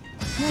symbol?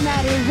 No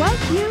matter what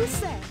you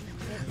say.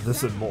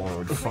 This and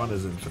more. Fun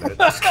is infinite.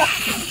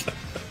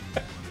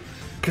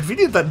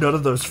 Convenient that none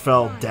of those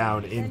fell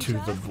down into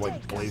the,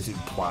 like, blazing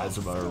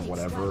plasma or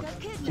whatever.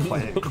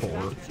 Planet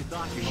core.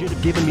 You should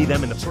have given me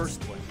them in the first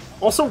place.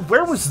 Also,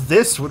 where was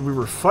this when we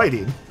were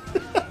fighting?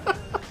 Oh,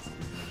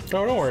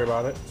 don't worry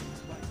about it.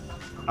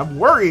 I'm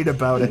worried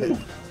about it.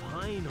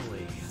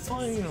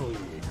 Finally.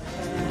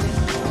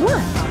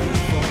 What?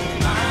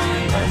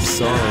 I'm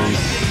sorry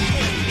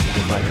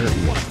if I hurt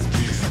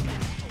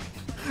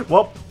you.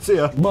 Well, see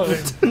ya.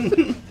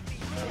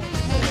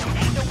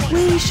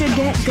 We should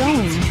get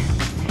going.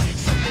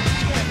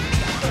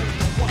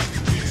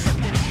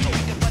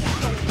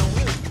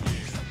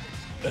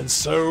 And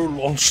so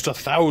launched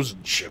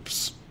 1,000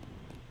 ships.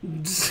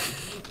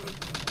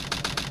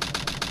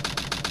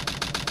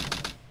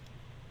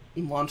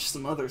 Launch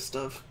some other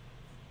stuff.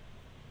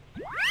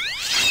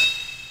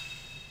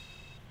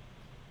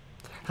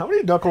 How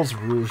many Knuckles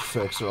Rouge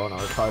fics are on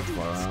Archive of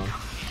Our Own?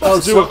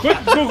 Let's do a quick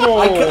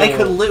Google!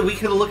 We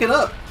could look it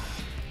up.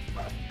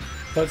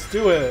 Let's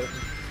do it.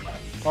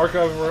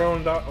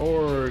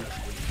 Archiveofourown.org.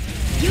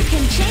 You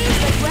can change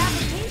the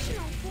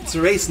gravitational force. It's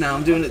a race now,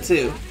 I'm doing it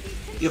too.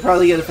 You'll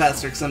probably get it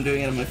faster because I'm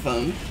doing it on my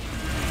phone.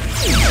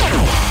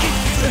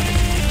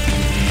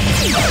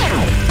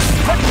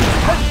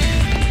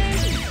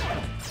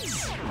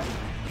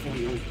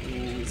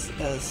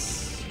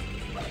 S.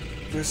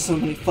 There's so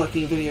many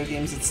fucking video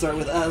games that start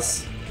with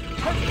S.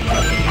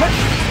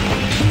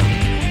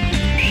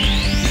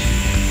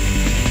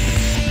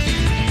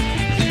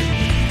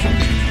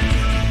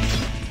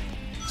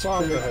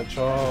 Sonic the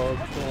Hedgehog,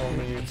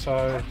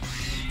 types.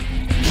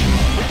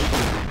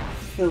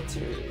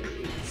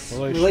 Filters.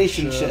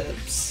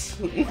 Relationships.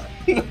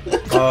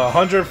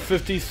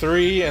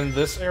 153 in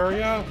this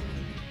area.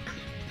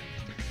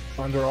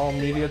 Under all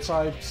media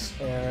types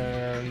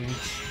and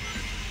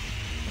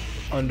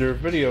under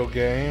video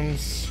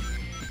games.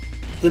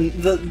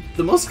 The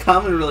most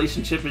common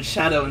relationship is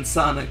Shadow and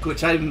Sonic,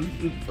 which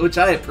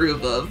I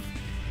approve of.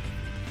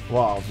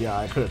 Well, yeah,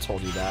 I could have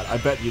told you that. I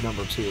bet you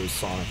number 2 is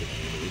Sonic and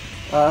Amy.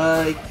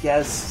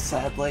 Yes,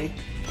 sadly.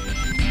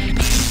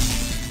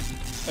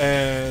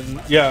 And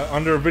yeah,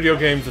 under video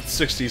games it's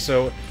 60.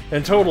 So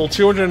in total,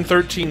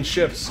 213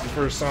 ships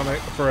for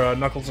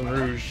Knuckles and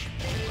Rouge.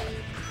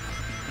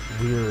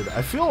 Weird.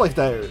 I feel like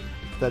that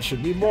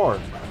should be more.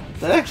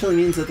 That actually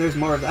means that there's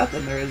more of that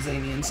than there is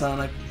Amy and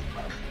Sonic.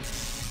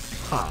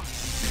 Huh.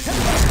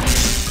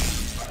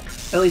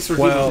 At least for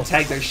people to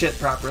tag their shit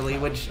properly,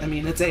 which, I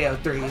mean, it's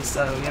AO3,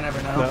 so you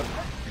never know. No.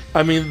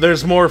 I mean,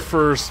 there's more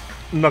for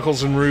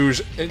Knuckles and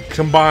Rouge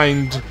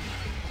combined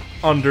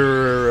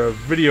under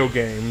video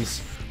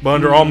games, but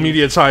under all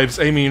media types,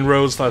 Amy and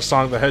Rose /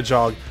 Sonic the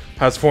Hedgehog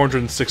has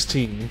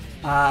 416.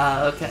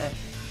 Okay.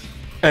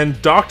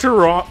 And Dr.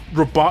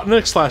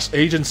 Robotnik /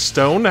 Agent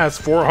Stone has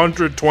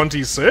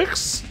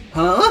 426?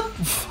 Huh?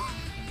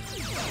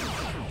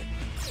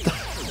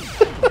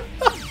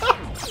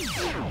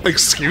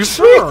 Excuse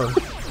me?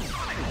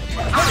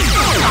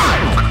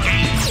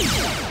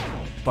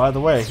 By the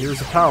way,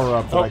 here's a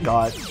power-up that I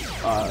got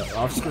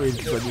off-screen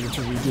because I needed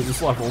to redo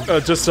this level.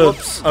 Just to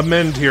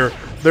amend here,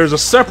 there's a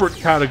separate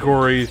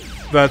category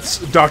that's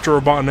Dr.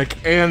 Robotnik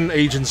and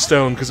Agent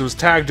Stone because it was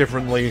tagged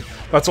differently.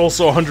 That's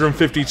also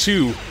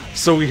 152.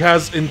 So he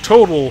has in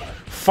total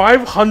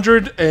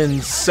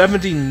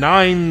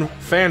 579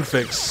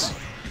 fanfics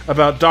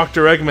about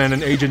Dr. Eggman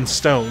and Agent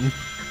Stone.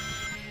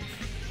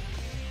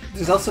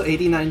 There's also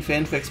 89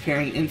 fanfics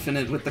pairing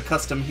Infinite with the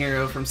custom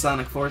hero from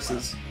Sonic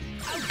Forces.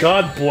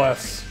 God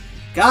bless.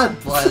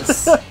 God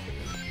bless.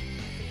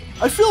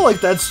 I feel like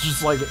that's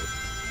just like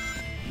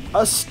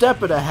a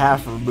step and a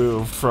half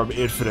removed from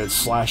Infinite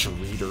 /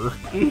 Reader.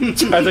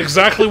 That's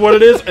exactly what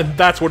it is, and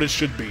that's what it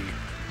should be.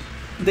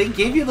 They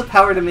gave you the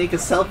power to make a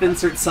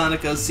self-insert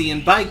Sonic OC,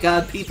 and by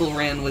God, people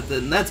ran with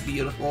it, and that's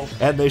beautiful.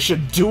 And they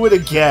should do it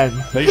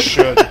again. They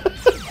should.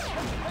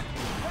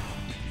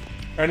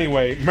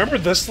 Anyway, remember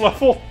this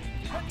level?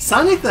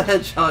 Sonic the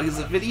Hedgehog is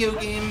a video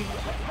game.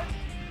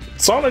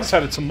 Sonic's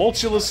had a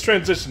tumultuous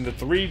transition to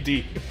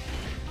 3D.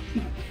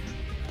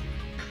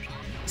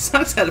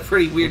 Sonic's had a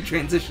pretty weird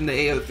transition to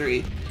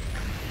AO3.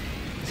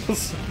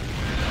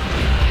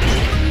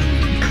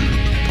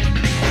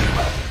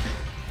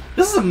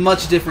 This is a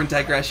much different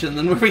digression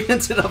than where we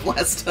ended up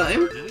last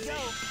time.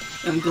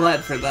 I'm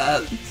glad for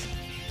that.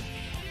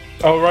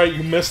 Oh right,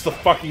 you missed the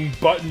fucking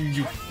button,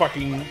 you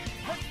fucking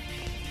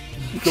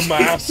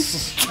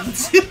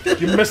dumbass.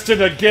 You missed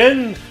it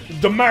again,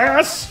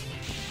 dumbass.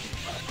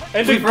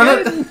 And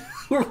again.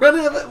 We're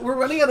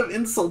running out of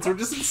insults. We're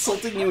just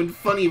insulting you in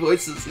funny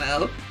voices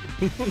now.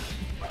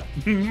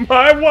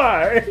 My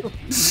wife.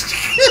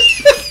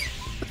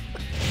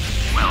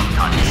 Well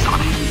done,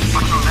 Sonic,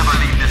 but you'll never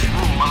leave this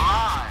room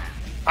alive.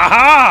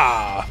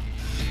 Aha!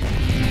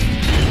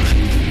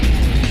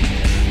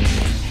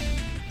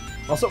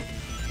 Also,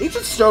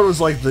 Agent Stone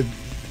was like the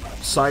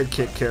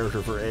sidekick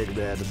character for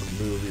Eggman in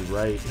the movie,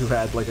 right? Who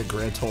had like a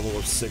grand total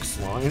of 6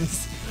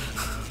 lines.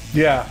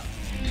 Yeah.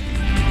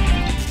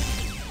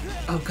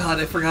 Oh god,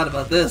 I forgot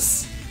about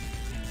this.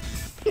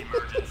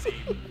 Emergency.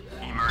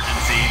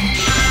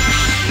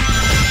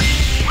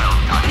 Well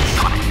done,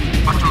 Sonic,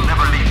 but you'll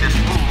never leave this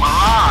room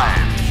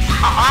alive.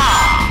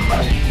 Ha-ha!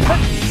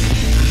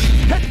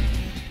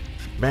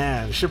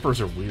 Man, shippers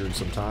are weird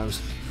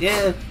sometimes.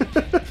 Yeah.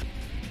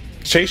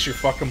 Chase your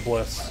fucking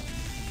bliss.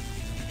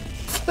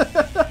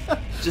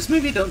 Just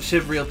maybe don't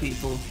ship real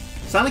people.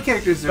 Sonic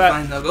characters are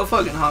fine though. Go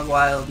fucking hog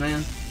wild,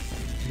 man.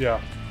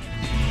 Yeah.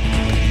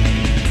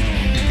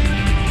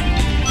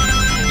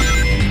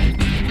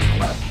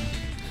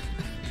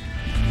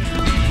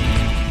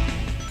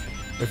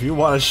 If you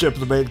want to ship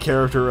the main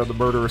character and the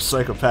murderous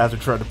psychopath who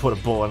tried to put a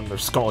bullet in their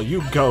skull,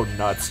 you go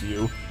nuts,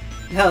 you.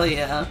 Hell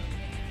yeah.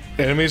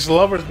 Enemies to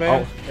lovers,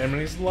 man. Oh.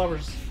 Enemies to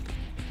lovers.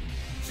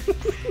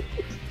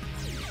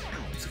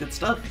 It's good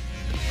stuff.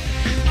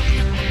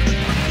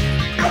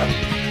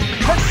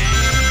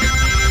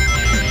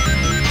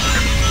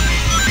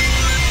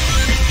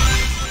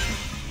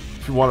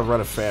 If you want to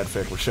run a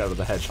fanfic where Shadow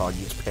the Hedgehog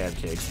eats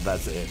pancakes,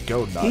 that's it.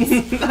 Go nuts.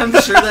 I'm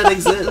sure that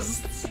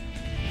exists.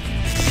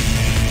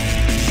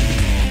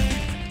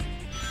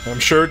 I'm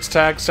sure it's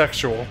tagged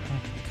sexual.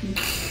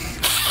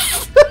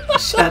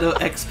 Shadow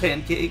X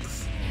pancakes.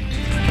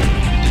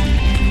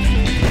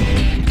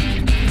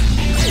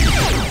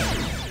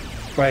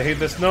 I hate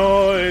this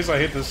noise, I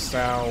hate this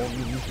sound.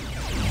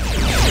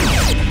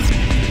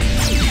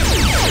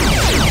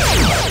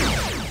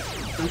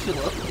 Don't you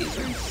love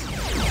lasers?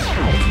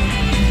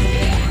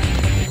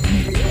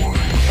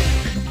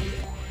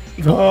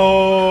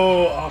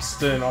 Oh,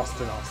 Austin.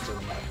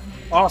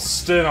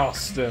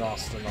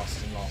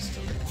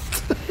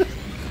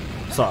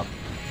 What's up?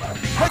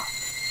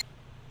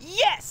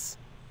 Yes!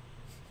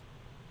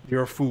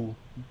 You're a fool.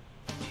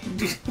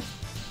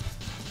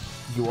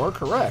 You are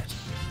correct.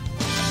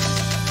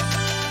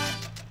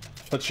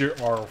 But you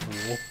are a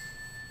fool.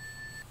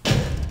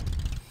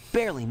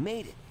 Barely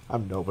made it.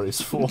 I'm nobody's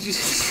fool.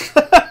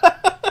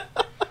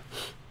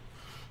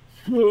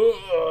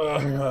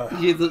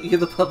 You're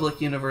the public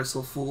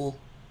universal fool.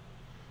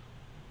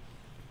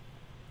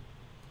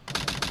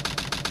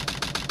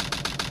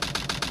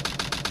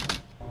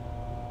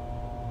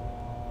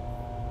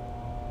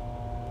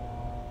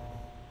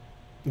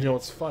 You know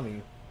what's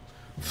funny?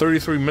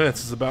 33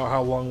 minutes is about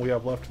how long we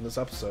have left in this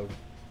episode.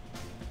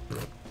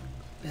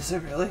 Is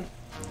it really?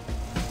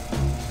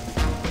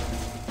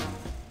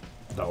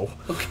 No.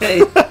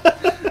 Okay.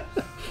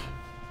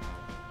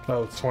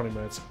 Oh, it's 20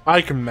 minutes.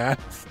 I can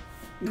math.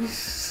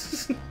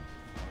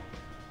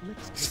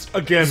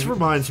 Again. This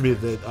reminds me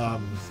that,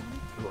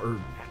 or,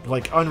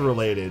 like,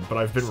 unrelated, but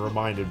I've been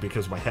reminded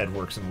because my head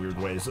works in weird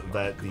ways,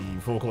 that the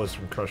vocalist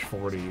from Crush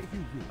 40,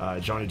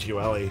 Johnny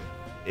Gioeli,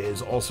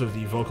 is also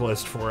the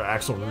vocalist for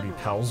Axel Rudy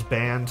Pell's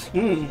band,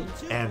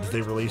 and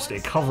they released a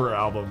cover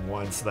album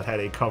once that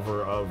had a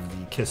cover of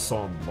the Kiss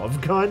song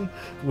Love Gun,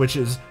 which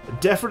is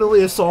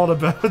definitely a song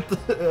about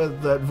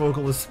that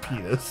vocalist's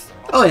penis.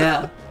 Oh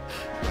yeah.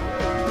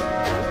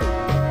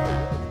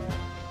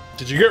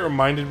 Did you get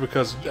reminded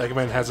because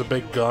Eggman has a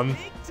big gun?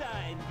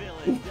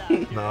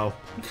 No.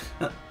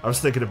 I was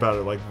thinking about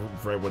it like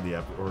right when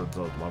the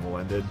level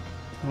ended.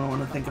 I don't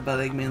want to think about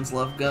Eggman's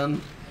love gun.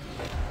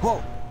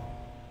 Whoa.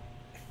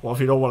 Well, if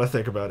you don't want to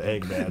think about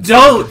Eggman,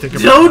 Don't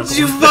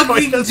you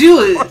fucking do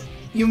it,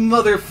 you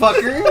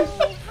motherfucker!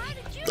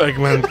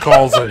 Eggman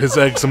calls his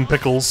eggs and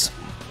pickles.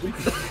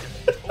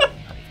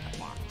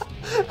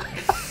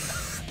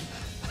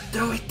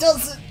 No, he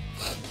doesn't.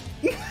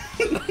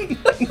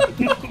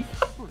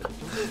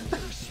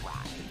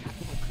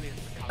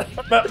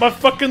 I'm at my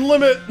fucking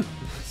limit.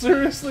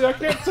 Seriously, I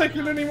can't take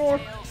it anymore.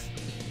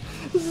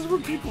 This is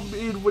what people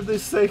mean when they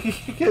say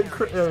you get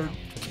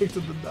kicked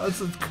in the nuts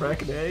with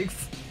cracking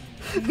eggs.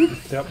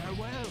 Yep.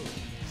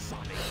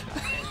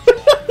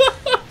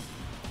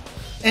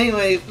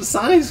 Anyway,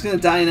 Sonic's gonna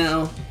die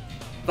now.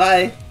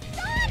 Bye.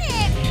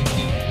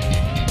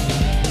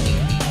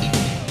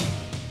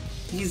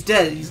 He's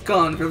dead. He's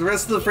gone. For the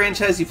rest of the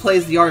franchise, he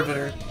plays the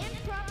Arbiter.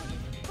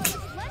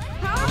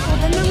 Powerful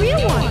than the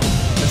real one.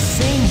 The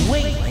same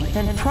wavelength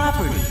and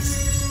properties.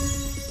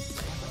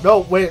 No,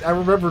 wait, I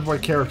remembered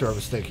what character I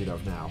was thinking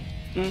of now.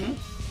 Mm-hmm.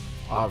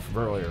 From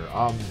earlier.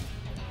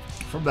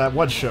 From that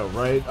one show,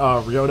 right?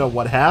 Ryota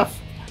What Half?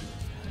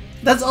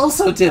 That's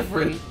also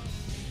different.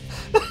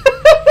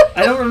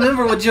 I don't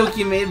remember what joke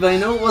you made, but I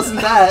know it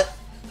wasn't that.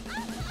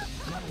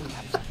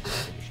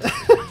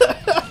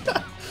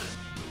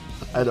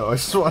 I know, I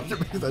just wanted to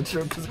make that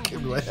joke because it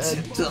came to my head.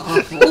 It's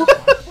awful.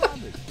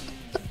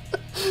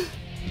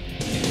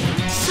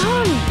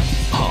 Sonic!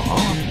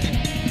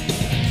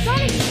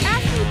 Sonic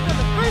asked me for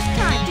the first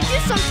time to do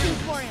something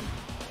for him.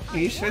 Are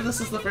you sure this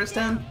is the first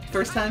time?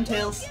 First time,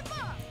 Tails?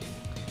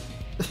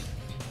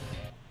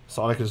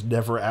 Sonic has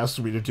never asked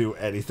me to do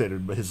anything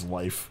in his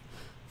life.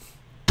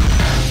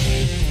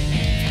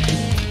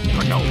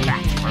 You're no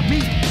match for me.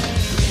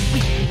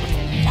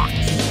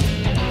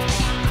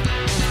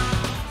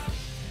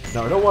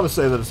 Now, I don't want to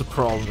say that it's a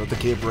problem that the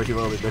game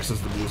regularly mixes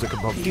the music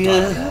above the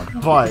Yeah.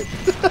 dialogue, but...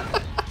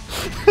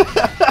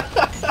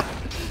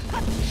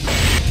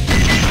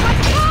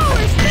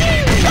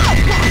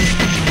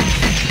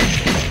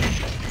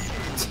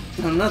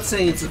 I'm not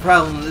saying it's a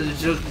problem that the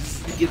joke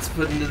gets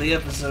put into the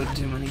episode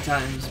too many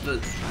times,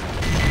 but...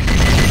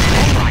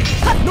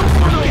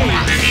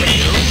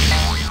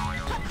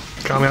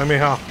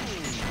 Kamehameha.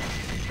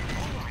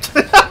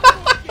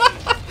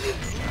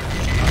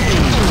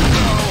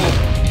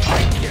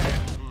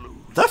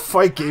 That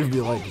fight gave me,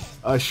 like,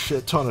 a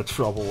shit ton of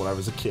trouble when I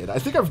was a kid. I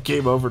think I've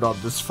game overed on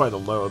this fight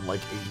alone,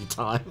 like, 80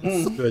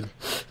 times. Good.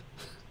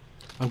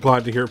 I'm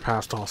glad to hear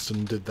past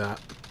Austin did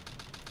that.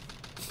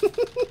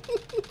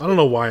 I don't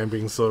know why I'm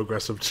being so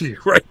aggressive to you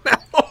right now.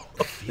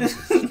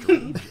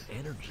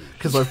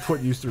 Because I've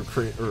put you through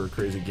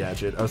Crazy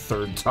Gadget a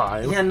third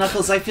time. Yeah,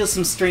 Knuckles, I feel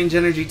some strange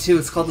energy too.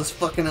 It's called this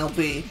fucking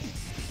LP.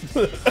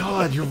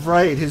 God, you're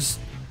right. His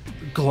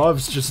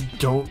gloves just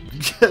don't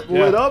get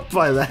lit up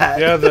by that.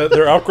 Yeah,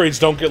 their upgrades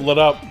don't get lit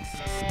up.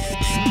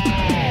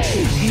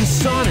 He's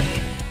Sonic.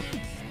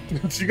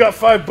 You got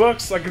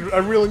 $5. I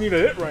really need a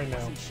hit right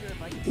now.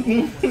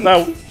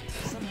 Now,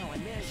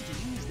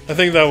 I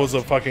think that was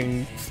a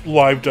fucking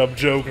live dub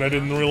joke, and I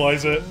didn't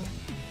realize it.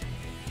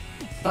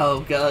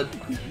 Oh god.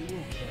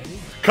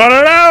 Cut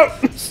it out!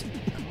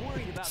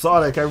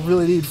 Sonic, I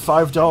really need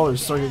 $5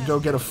 so I can go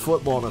get a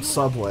football in a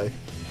Subway.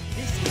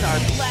 This is our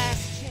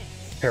last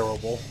chance.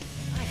 Terrible.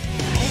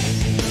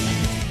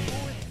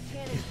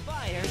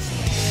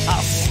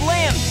 I'll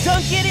slam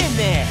dunk it in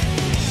there.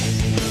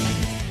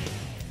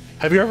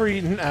 Have you ever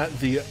eaten at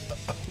the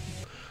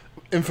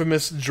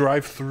infamous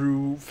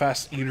drive-through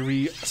fast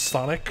eatery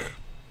Sonic?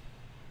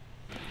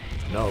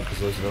 No, because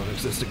those don't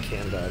exist in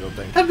Canada, I don't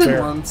think. I've been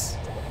Fair. once.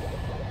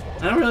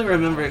 I don't really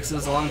remember it because it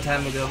was a long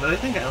time ago, but I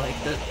think I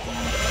liked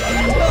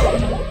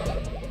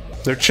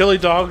it. Their chili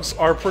dogs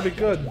are pretty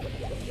good.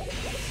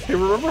 Hey,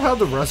 remember how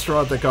the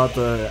restaurant that got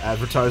the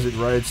advertising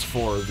rights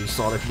for the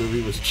Sonic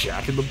movie was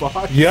Jack in the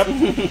Box? Yep.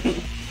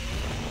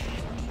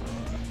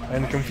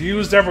 And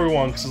confused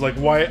everyone, because it's like,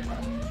 why...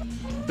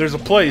 There's a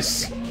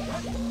place.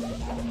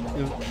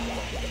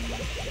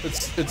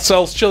 It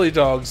sells chili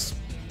dogs.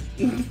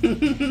 and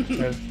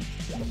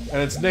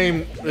it's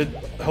named...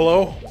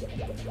 hello?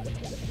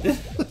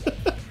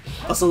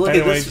 Also, look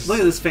Anyways. at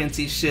this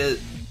fancy shit.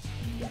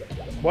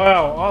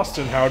 Wow,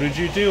 Austin, how did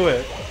you do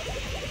it?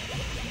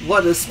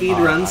 What a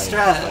speedrun I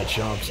strat.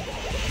 jumped.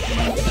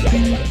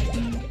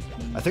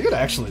 I think it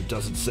actually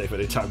doesn't save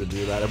any time to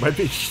do that. It might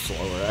be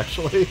slower,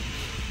 actually.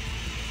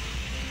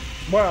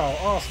 Wow,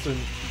 Austin.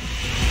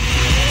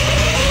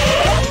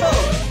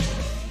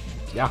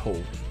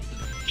 Yahoo.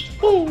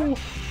 Ooh.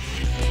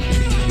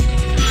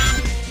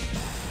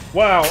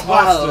 Wow,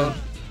 Wow,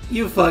 Austin.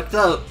 you fucked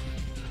up.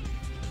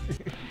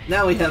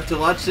 Now we have to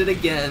watch it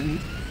again.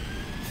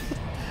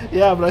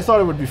 Yeah, but I thought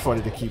it would be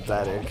funny to keep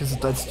that in, because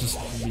that's just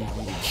me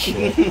eating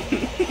shit.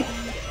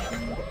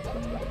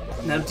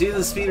 Now do the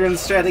speedrun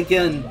strat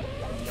again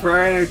for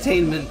our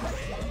entertainment.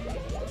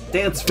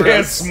 Dance for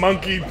Dance, us.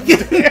 monkey,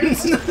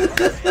 dance.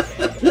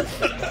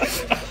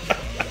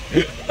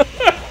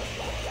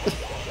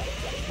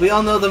 We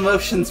all know the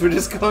motions, we're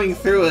just going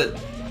through it.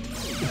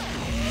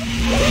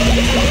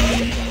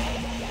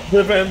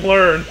 Live and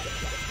learn.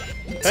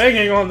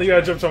 Hanging on the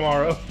edge of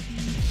tomorrow.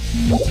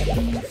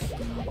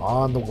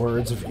 On the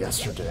words of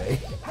yesterday.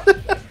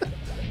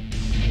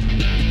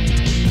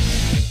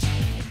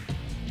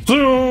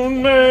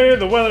 Soon may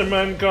the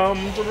weatherman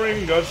come to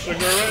bring us sugar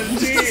and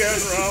tea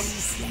and rum.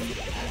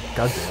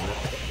 God damn it.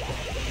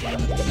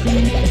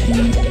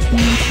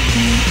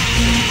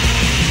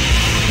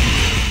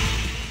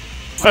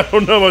 I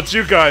don't know about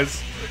you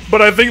guys,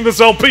 but I think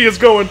this LP is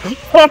going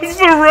off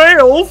the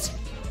rails.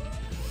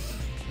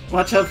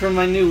 Watch out for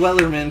my new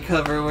Wellerman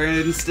cover, where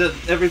instead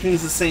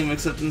everything's the same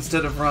except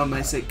instead of rum,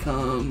 I say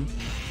come.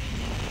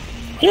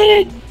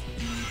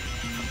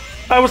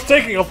 I was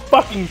taking a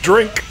fucking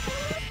drink.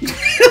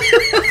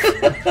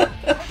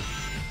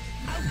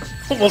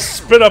 Almost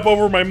spit up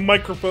over my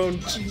microphone.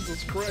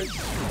 Jesus Christ.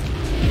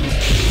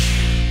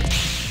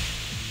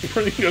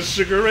 Bring us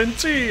sugar and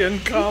tea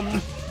and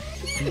come.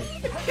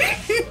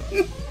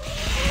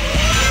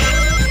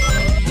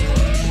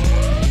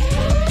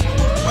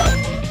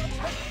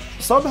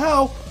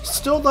 Somehow,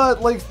 still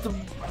not like the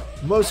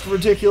most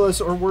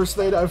ridiculous or worst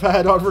thing I've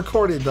had on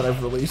recording that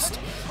I've released.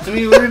 I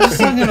mean, we were just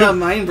talking about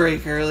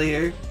Mindbreak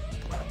earlier.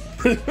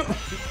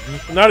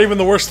 Not even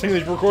the worst thing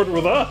they've recorded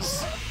with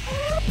us.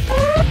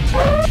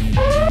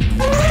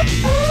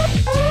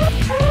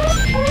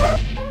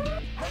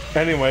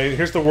 Anyway,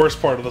 here's the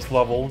worst part of this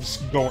level,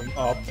 just going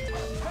up.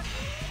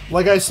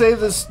 Like, I say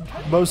this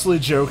mostly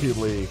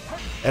jokingly,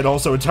 and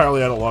also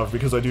entirely out of love,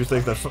 because I do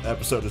think that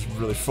episode is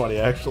really funny,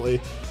 actually.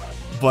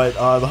 But,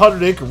 the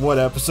 100 Acre Wood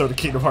episode of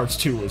Kingdom Hearts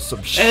 2 was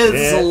some shit.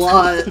 It's a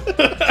lot.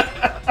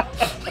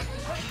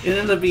 It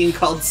ended up being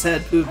called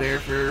Sad Pooh Bear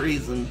for a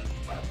reason.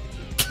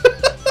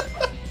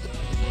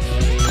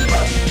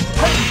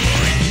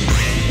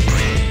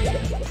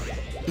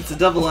 It's a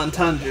double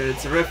entendre.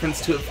 It's a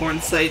reference to a porn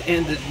site,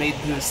 and it made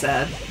Pooh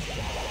sad.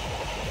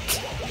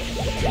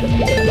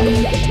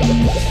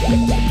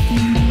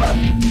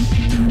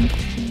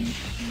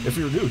 If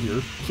you're new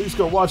here, please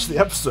go watch the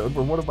episode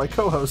where one of my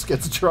co-hosts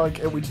gets drunk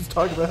and we just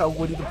talk about how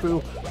Winnie the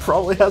Pooh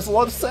probably has a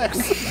lot of sex.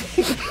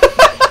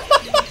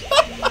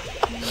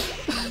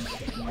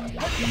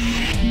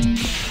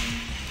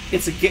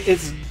 It's a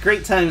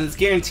great time, and it's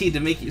guaranteed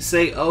to make you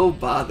say, "Oh,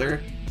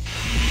 bother."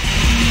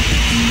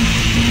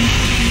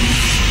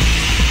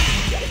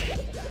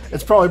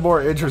 It's probably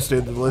more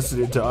interesting than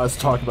listening to us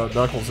talk about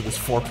Knuckles and his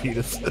 4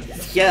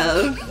 penises.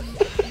 Yeah.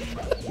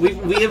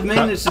 We have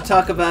managed to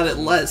talk about it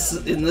less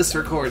in this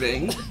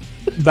recording.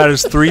 That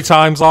is 3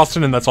 times,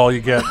 Austin, and that's all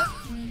you get.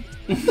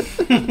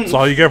 That's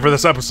all you get for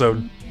this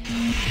episode.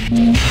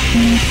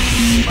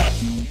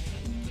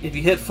 If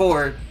you hit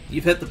 4,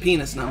 you've hit the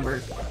penis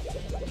number.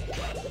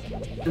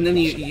 And then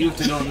you have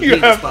to go in the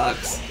penis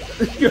box.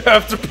 You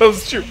have to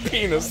post your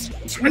penis.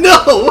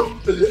 No!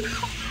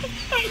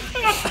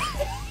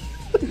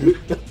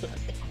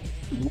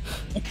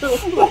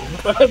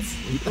 That's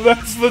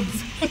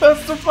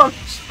the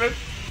punishment.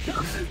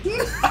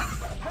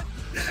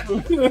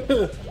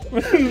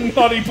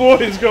 Naughty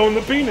boys go in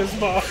the penis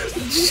box.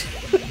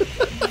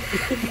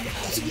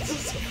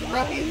 Jesus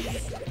Christ.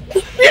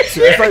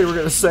 See, I thought you were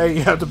gonna say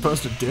you have to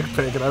post a dick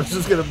pic, and I was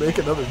just gonna make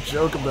another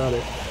joke about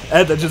it,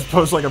 and then just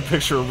post like a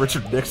picture of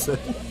Richard Nixon.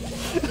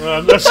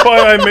 That's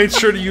why I made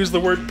sure to use the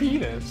word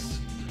penis.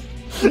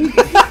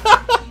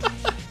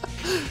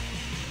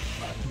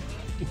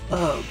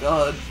 Oh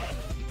God.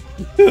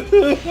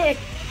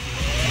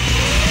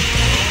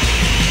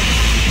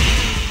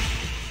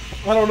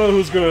 I don't know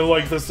who's gonna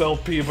like this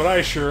LP, but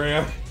I sure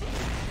am.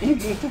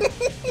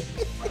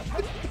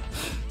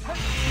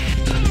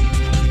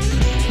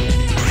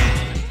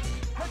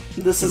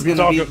 This is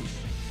gonna be.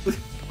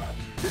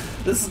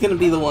 This is gonna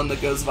be the one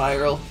that goes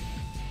viral.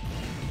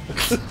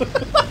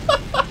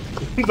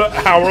 The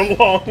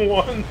hour-long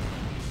one.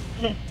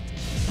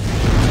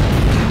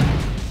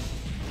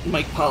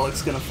 Mike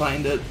Pollock's gonna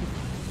find it.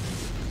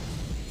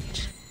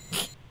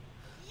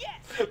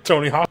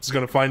 Tony Hawk's is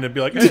gonna find it and be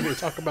like, hey, we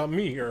talk about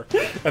me here.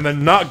 And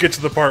then not get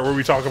to the part where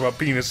we talk about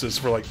penises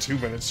for like 2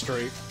 minutes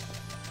straight.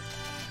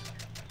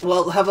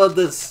 Well, how about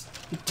this?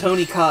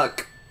 Tony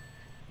Cawk.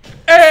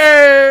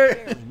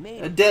 Hey!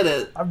 I did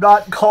it. I'm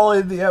not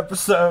calling the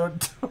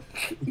episode.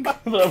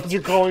 That was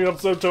your calling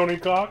episode, Tony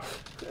Cawk?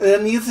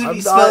 It needs to be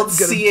spelled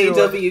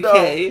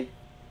C-A-W-K.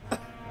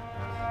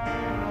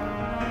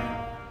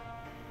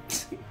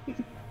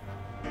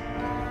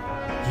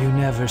 You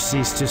never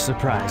cease to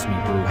surprise me,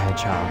 Blue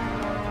Hedgehog.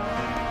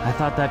 I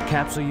thought that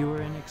capsule you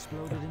were in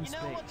exploded in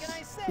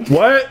space.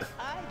 What?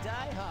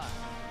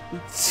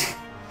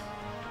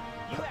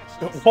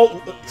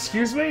 Hold,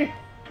 excuse me? It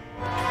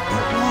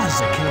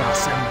was a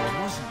Chaos Emerald,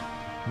 wasn't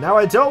it? Now,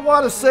 I don't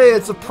want to say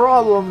it's a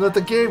problem that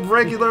the game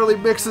regularly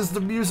mixes the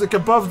music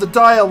above the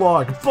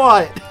dialogue,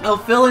 but... I'll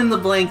fill in the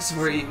blanks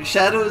for you.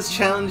 Shadow is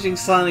challenging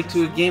Sonic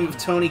to a game of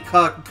Tony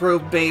Cawk Pro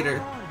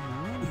Baiter.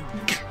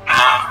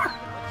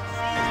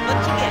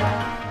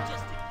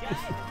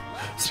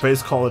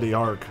 Space Colony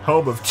Arc,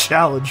 home of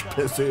challenge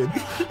pissing.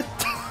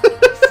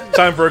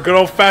 Time for a good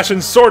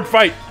old-fashioned sword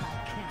fight!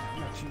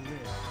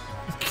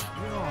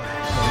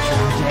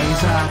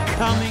 Days are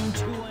coming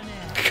to an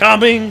end.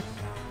 Coming!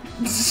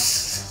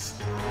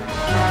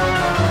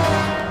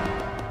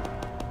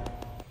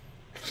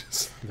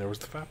 There was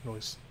the fat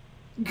noise.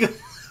 Before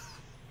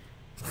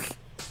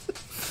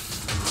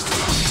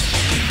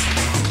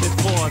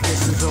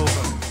this is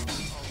over.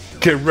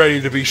 Get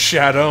ready to be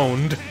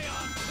shadowed.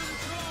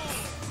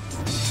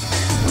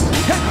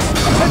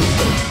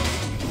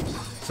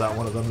 Is that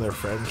one of them, their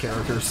friend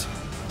characters?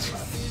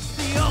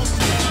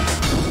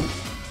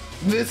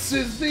 This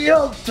is the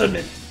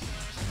ultimate!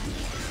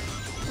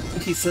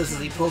 He says as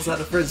he pulls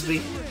out a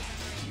frisbee.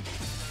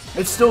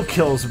 It still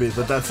kills me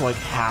that that's like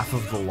half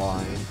of the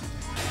line.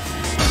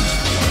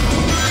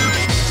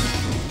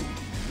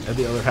 And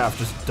the other half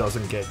just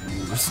doesn't get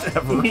used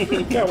ever.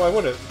 Yeah, why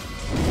would it?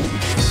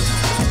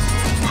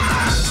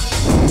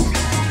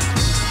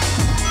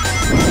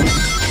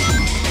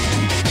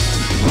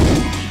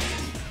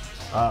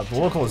 The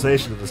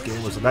localization of this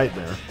game was a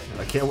nightmare, and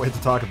I can't wait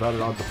to talk about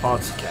it on the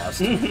podcast.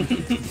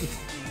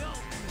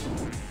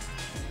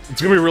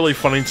 It's gonna be really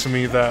funny to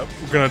me that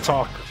we're gonna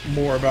talk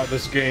more about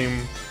this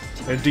game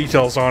and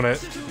details on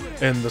it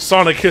in the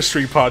Sonic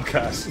History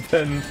podcast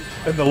than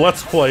in the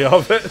Let's Play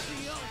of it.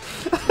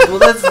 Well,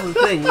 that's the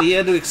thing. We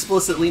had to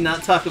explicitly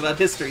not talk about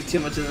history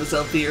too much in this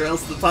LP, or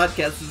else the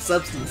podcast is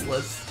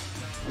substanceless.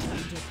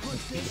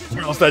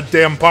 Or else that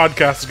damn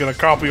podcast is gonna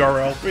copy our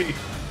LP.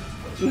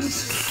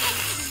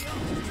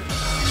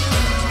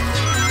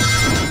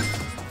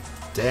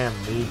 Damn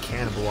me,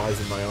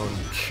 cannibalizing my own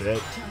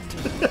shit.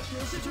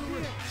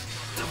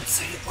 Don't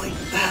say it like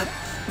that.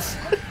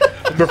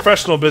 In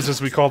professional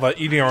business, we call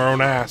that eating our own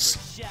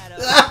ass.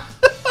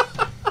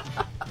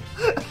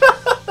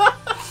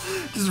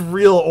 Just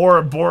real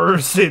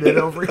Ouroboros in it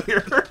over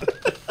here.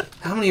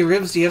 How many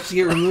ribs do you have to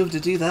get removed to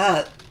do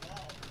that?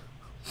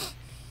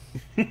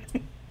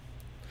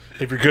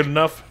 If you're good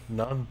enough,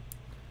 none.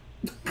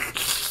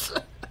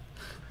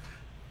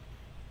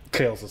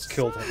 Tails has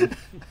killed him.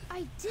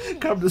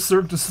 Come to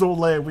Cirque du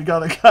Soleil. We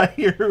got a guy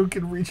here who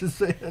can reach his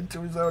hand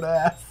to his own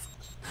ass.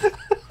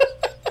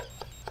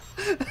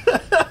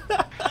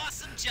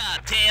 Awesome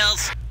job,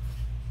 Tails.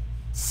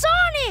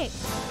 Sonic!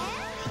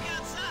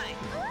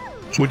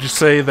 Would you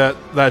say that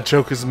that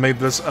joke has made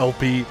this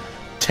LP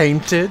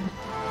tainted?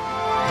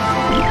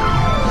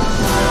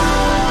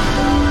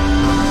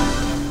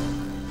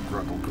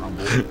 Grumble,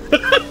 grumble.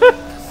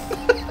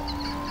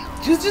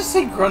 Did you just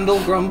say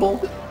grundle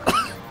grumble?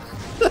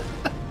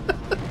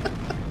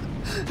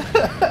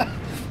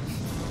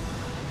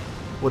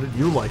 What did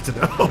you like to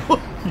know?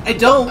 I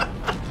don't.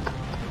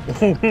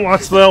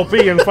 Watch the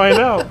LP and find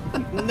out.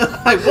 No,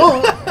 I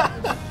won't.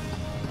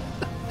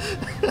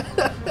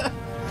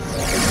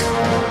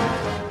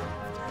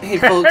 Hey,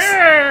 folks.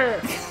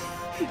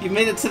 You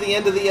made it to the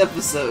end of the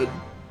episode.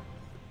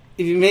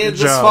 If you made it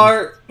this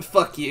far,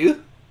 fuck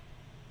you.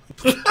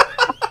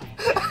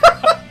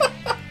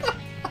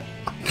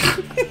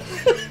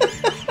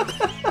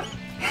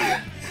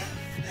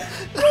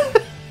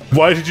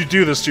 Why did you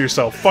do this to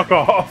yourself? Fuck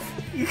off.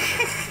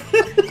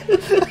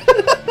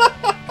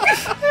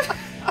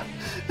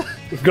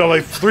 We've got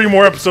like 3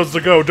 more episodes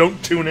to go.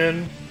 Don't tune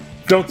in.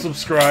 Don't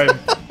subscribe.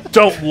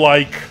 Don't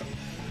like.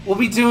 We'll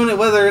be doing it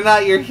whether or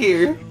not you're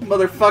here,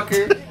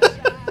 motherfucker.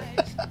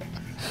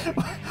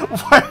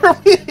 Why are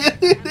we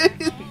in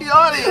the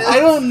audience? I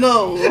don't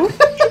know.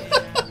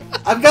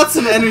 I've got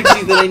some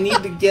energy that I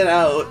need to get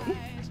out.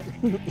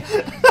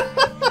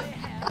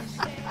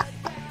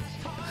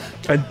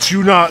 And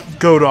do not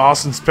go to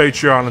Austin's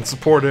Patreon and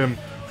support him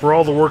for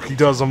all the work he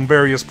does on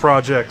various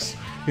projects.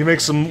 He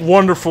makes some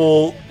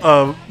wonderful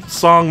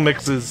song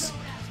mixes.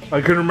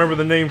 I couldn't remember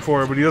the name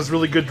for it, but he does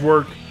really good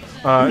work.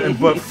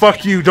 But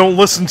fuck you, don't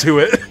listen to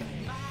it.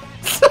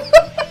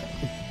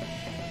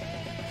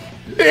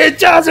 It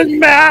doesn't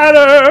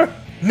matter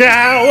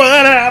now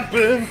what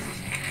happened.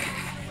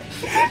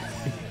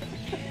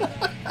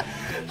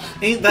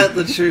 Ain't that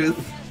the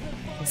truth?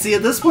 See,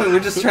 at this point, we're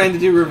just trying to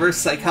do reverse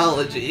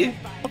psychology.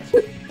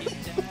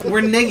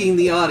 We're negging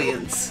the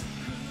audience.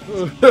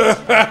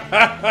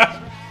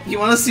 You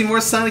want to see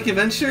more Sonic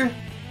Adventure?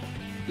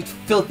 You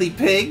filthy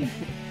pig.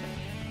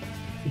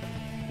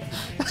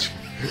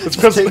 It's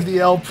because take the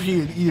LP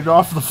and eat it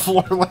off the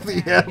floor like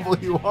the animal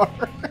you are.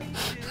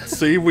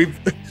 See, we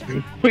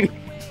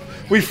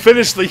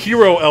finished the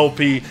Hero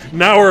LP.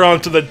 Now we're on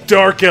to the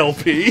Dark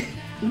LP.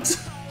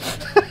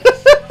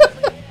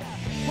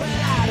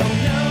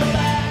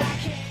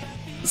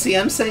 See,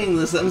 I'm saying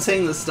this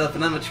stuff,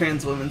 and I'm a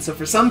trans woman. So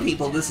for some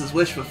people, this is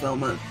wish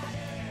fulfillment.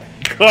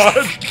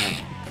 God.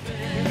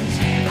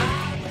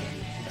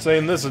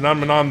 Saying this, and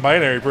I'm a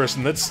non-binary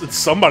person. It's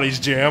somebody's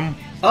jam.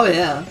 Oh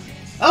yeah.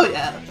 Oh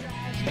yeah.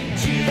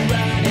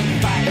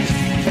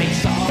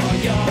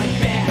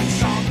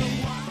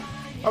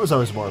 I was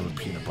always more of a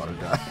peanut butter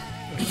guy.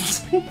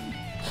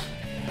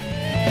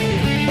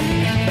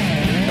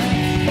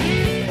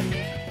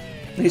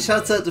 Hey,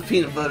 shouts out to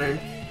peanut butter.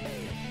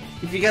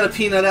 If you got a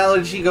peanut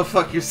allergy, go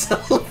fuck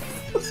yourself.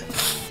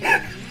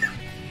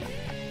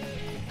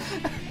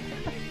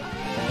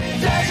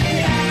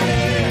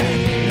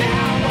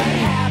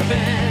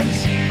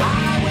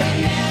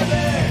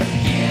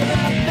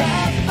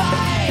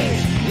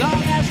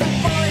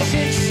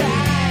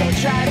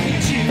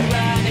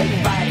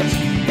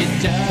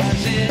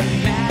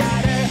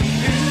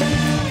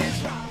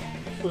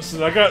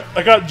 Listen,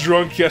 I got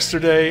drunk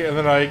yesterday, and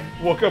then I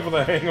woke up with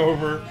a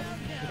hangover.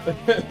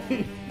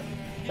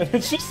 And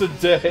it's just a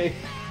day.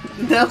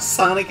 Now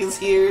Sonic is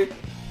here.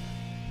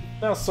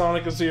 Now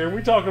Sonic is here.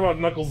 We talked about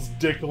Knuckles'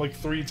 dick like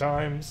 3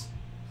 times.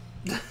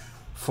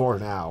 For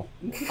now.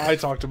 I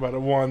talked about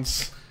it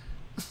once.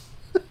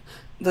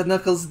 The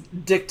Knuckles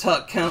dick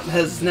talk count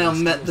has now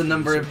met the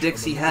number of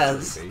dicks he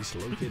has.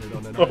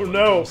 Oh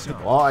no!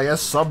 Well, I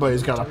guess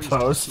somebody's got to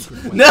post.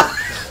 No!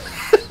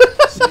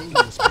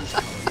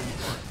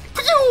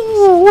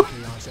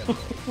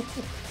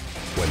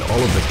 When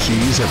all of the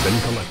keys have been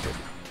collected.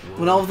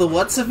 When all of the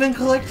whats have been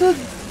collected?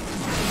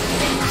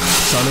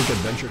 Sonic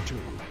Adventure 2.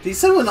 He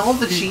said when all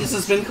the cheese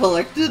has been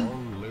collected?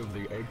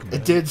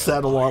 It did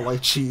sound a lot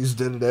like cheese,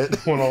 didn't it?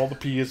 When all the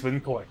pee has been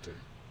collected.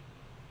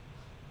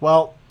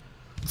 Well,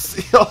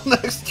 see y'all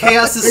next time.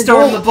 Chaos has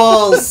stormed the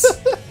balls!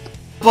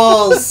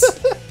 Balls!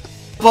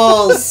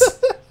 Balls!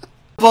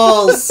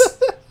 Balls!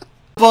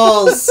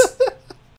 Balls!